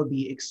week, and I would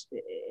be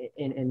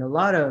in a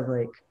lot of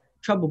like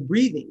trouble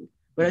breathing.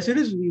 But as soon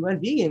as we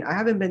went vegan, I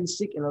haven't been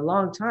sick in a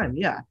long time.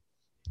 Yeah,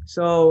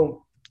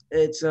 so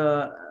it's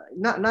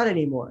not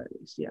anymore, at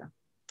least.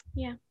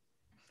 Yeah.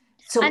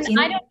 So I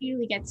don't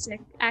usually get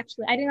sick.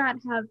 Actually, I do not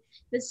have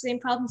the same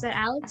problems that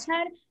Alex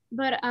had.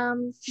 But I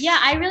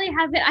really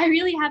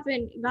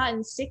haven't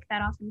gotten sick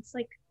that often. It's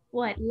like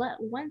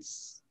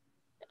once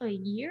a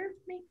year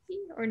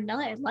maybe, or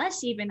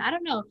less even. I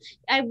don't know.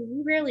 I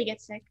rarely get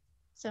sick,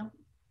 so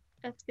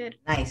that's good.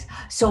 Nice.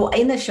 So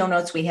in the show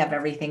notes, we have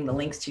everything, the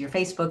links to your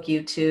Facebook,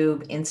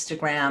 YouTube,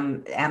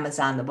 Instagram,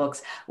 Amazon, the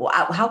books. Well,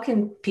 how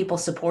can people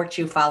support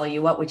you, follow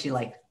you? What would you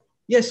like?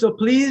 Yeah, so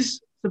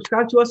please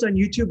subscribe to us on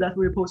YouTube. That's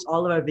where we post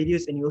all of our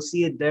videos, and you'll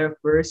see it there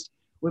first.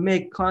 We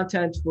make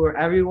content for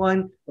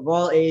everyone of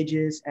all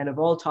ages and of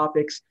all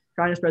topics,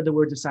 trying to spread the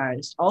words of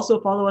science. Also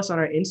follow us on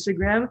our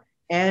Instagram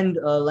and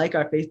like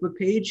our Facebook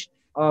page.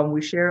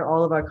 We share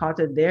all of our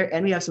content there,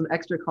 and we have some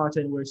extra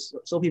content where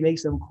Sophie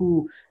makes some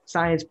cool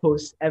science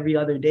posts every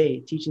other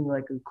day, teaching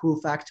like a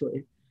cool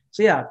factoid.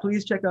 So yeah,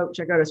 please check out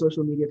our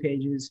social media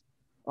pages.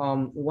 We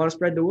want to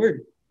spread the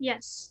word.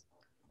 Yes.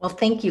 Well,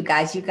 thank you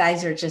guys. You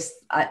guys are just,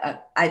 I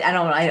don't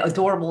know,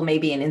 adorable,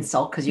 maybe an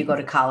insult because you go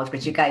to college,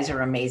 but you guys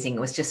are amazing. It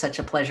was just such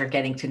a pleasure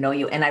getting to know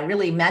you. And I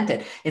really meant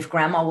it. If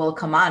Grandma will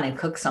come on and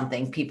cook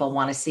something, people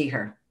want to see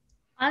her.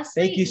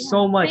 Honestly, thank you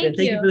so much. Thank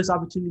you for this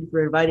opportunity,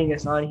 for inviting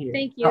us on here.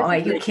 Thank you. Oh, are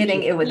you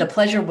kidding? The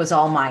pleasure was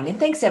all mine. And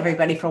thanks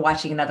everybody for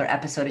watching another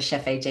episode of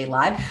Chef AJ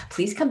Live.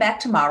 Please come back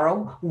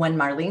tomorrow when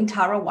Marlene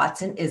Tara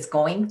Watson is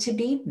going to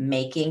be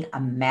making a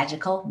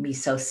magical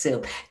miso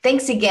soup.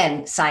 Thanks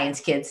again,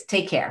 science kids.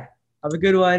 Take care. Have a good one.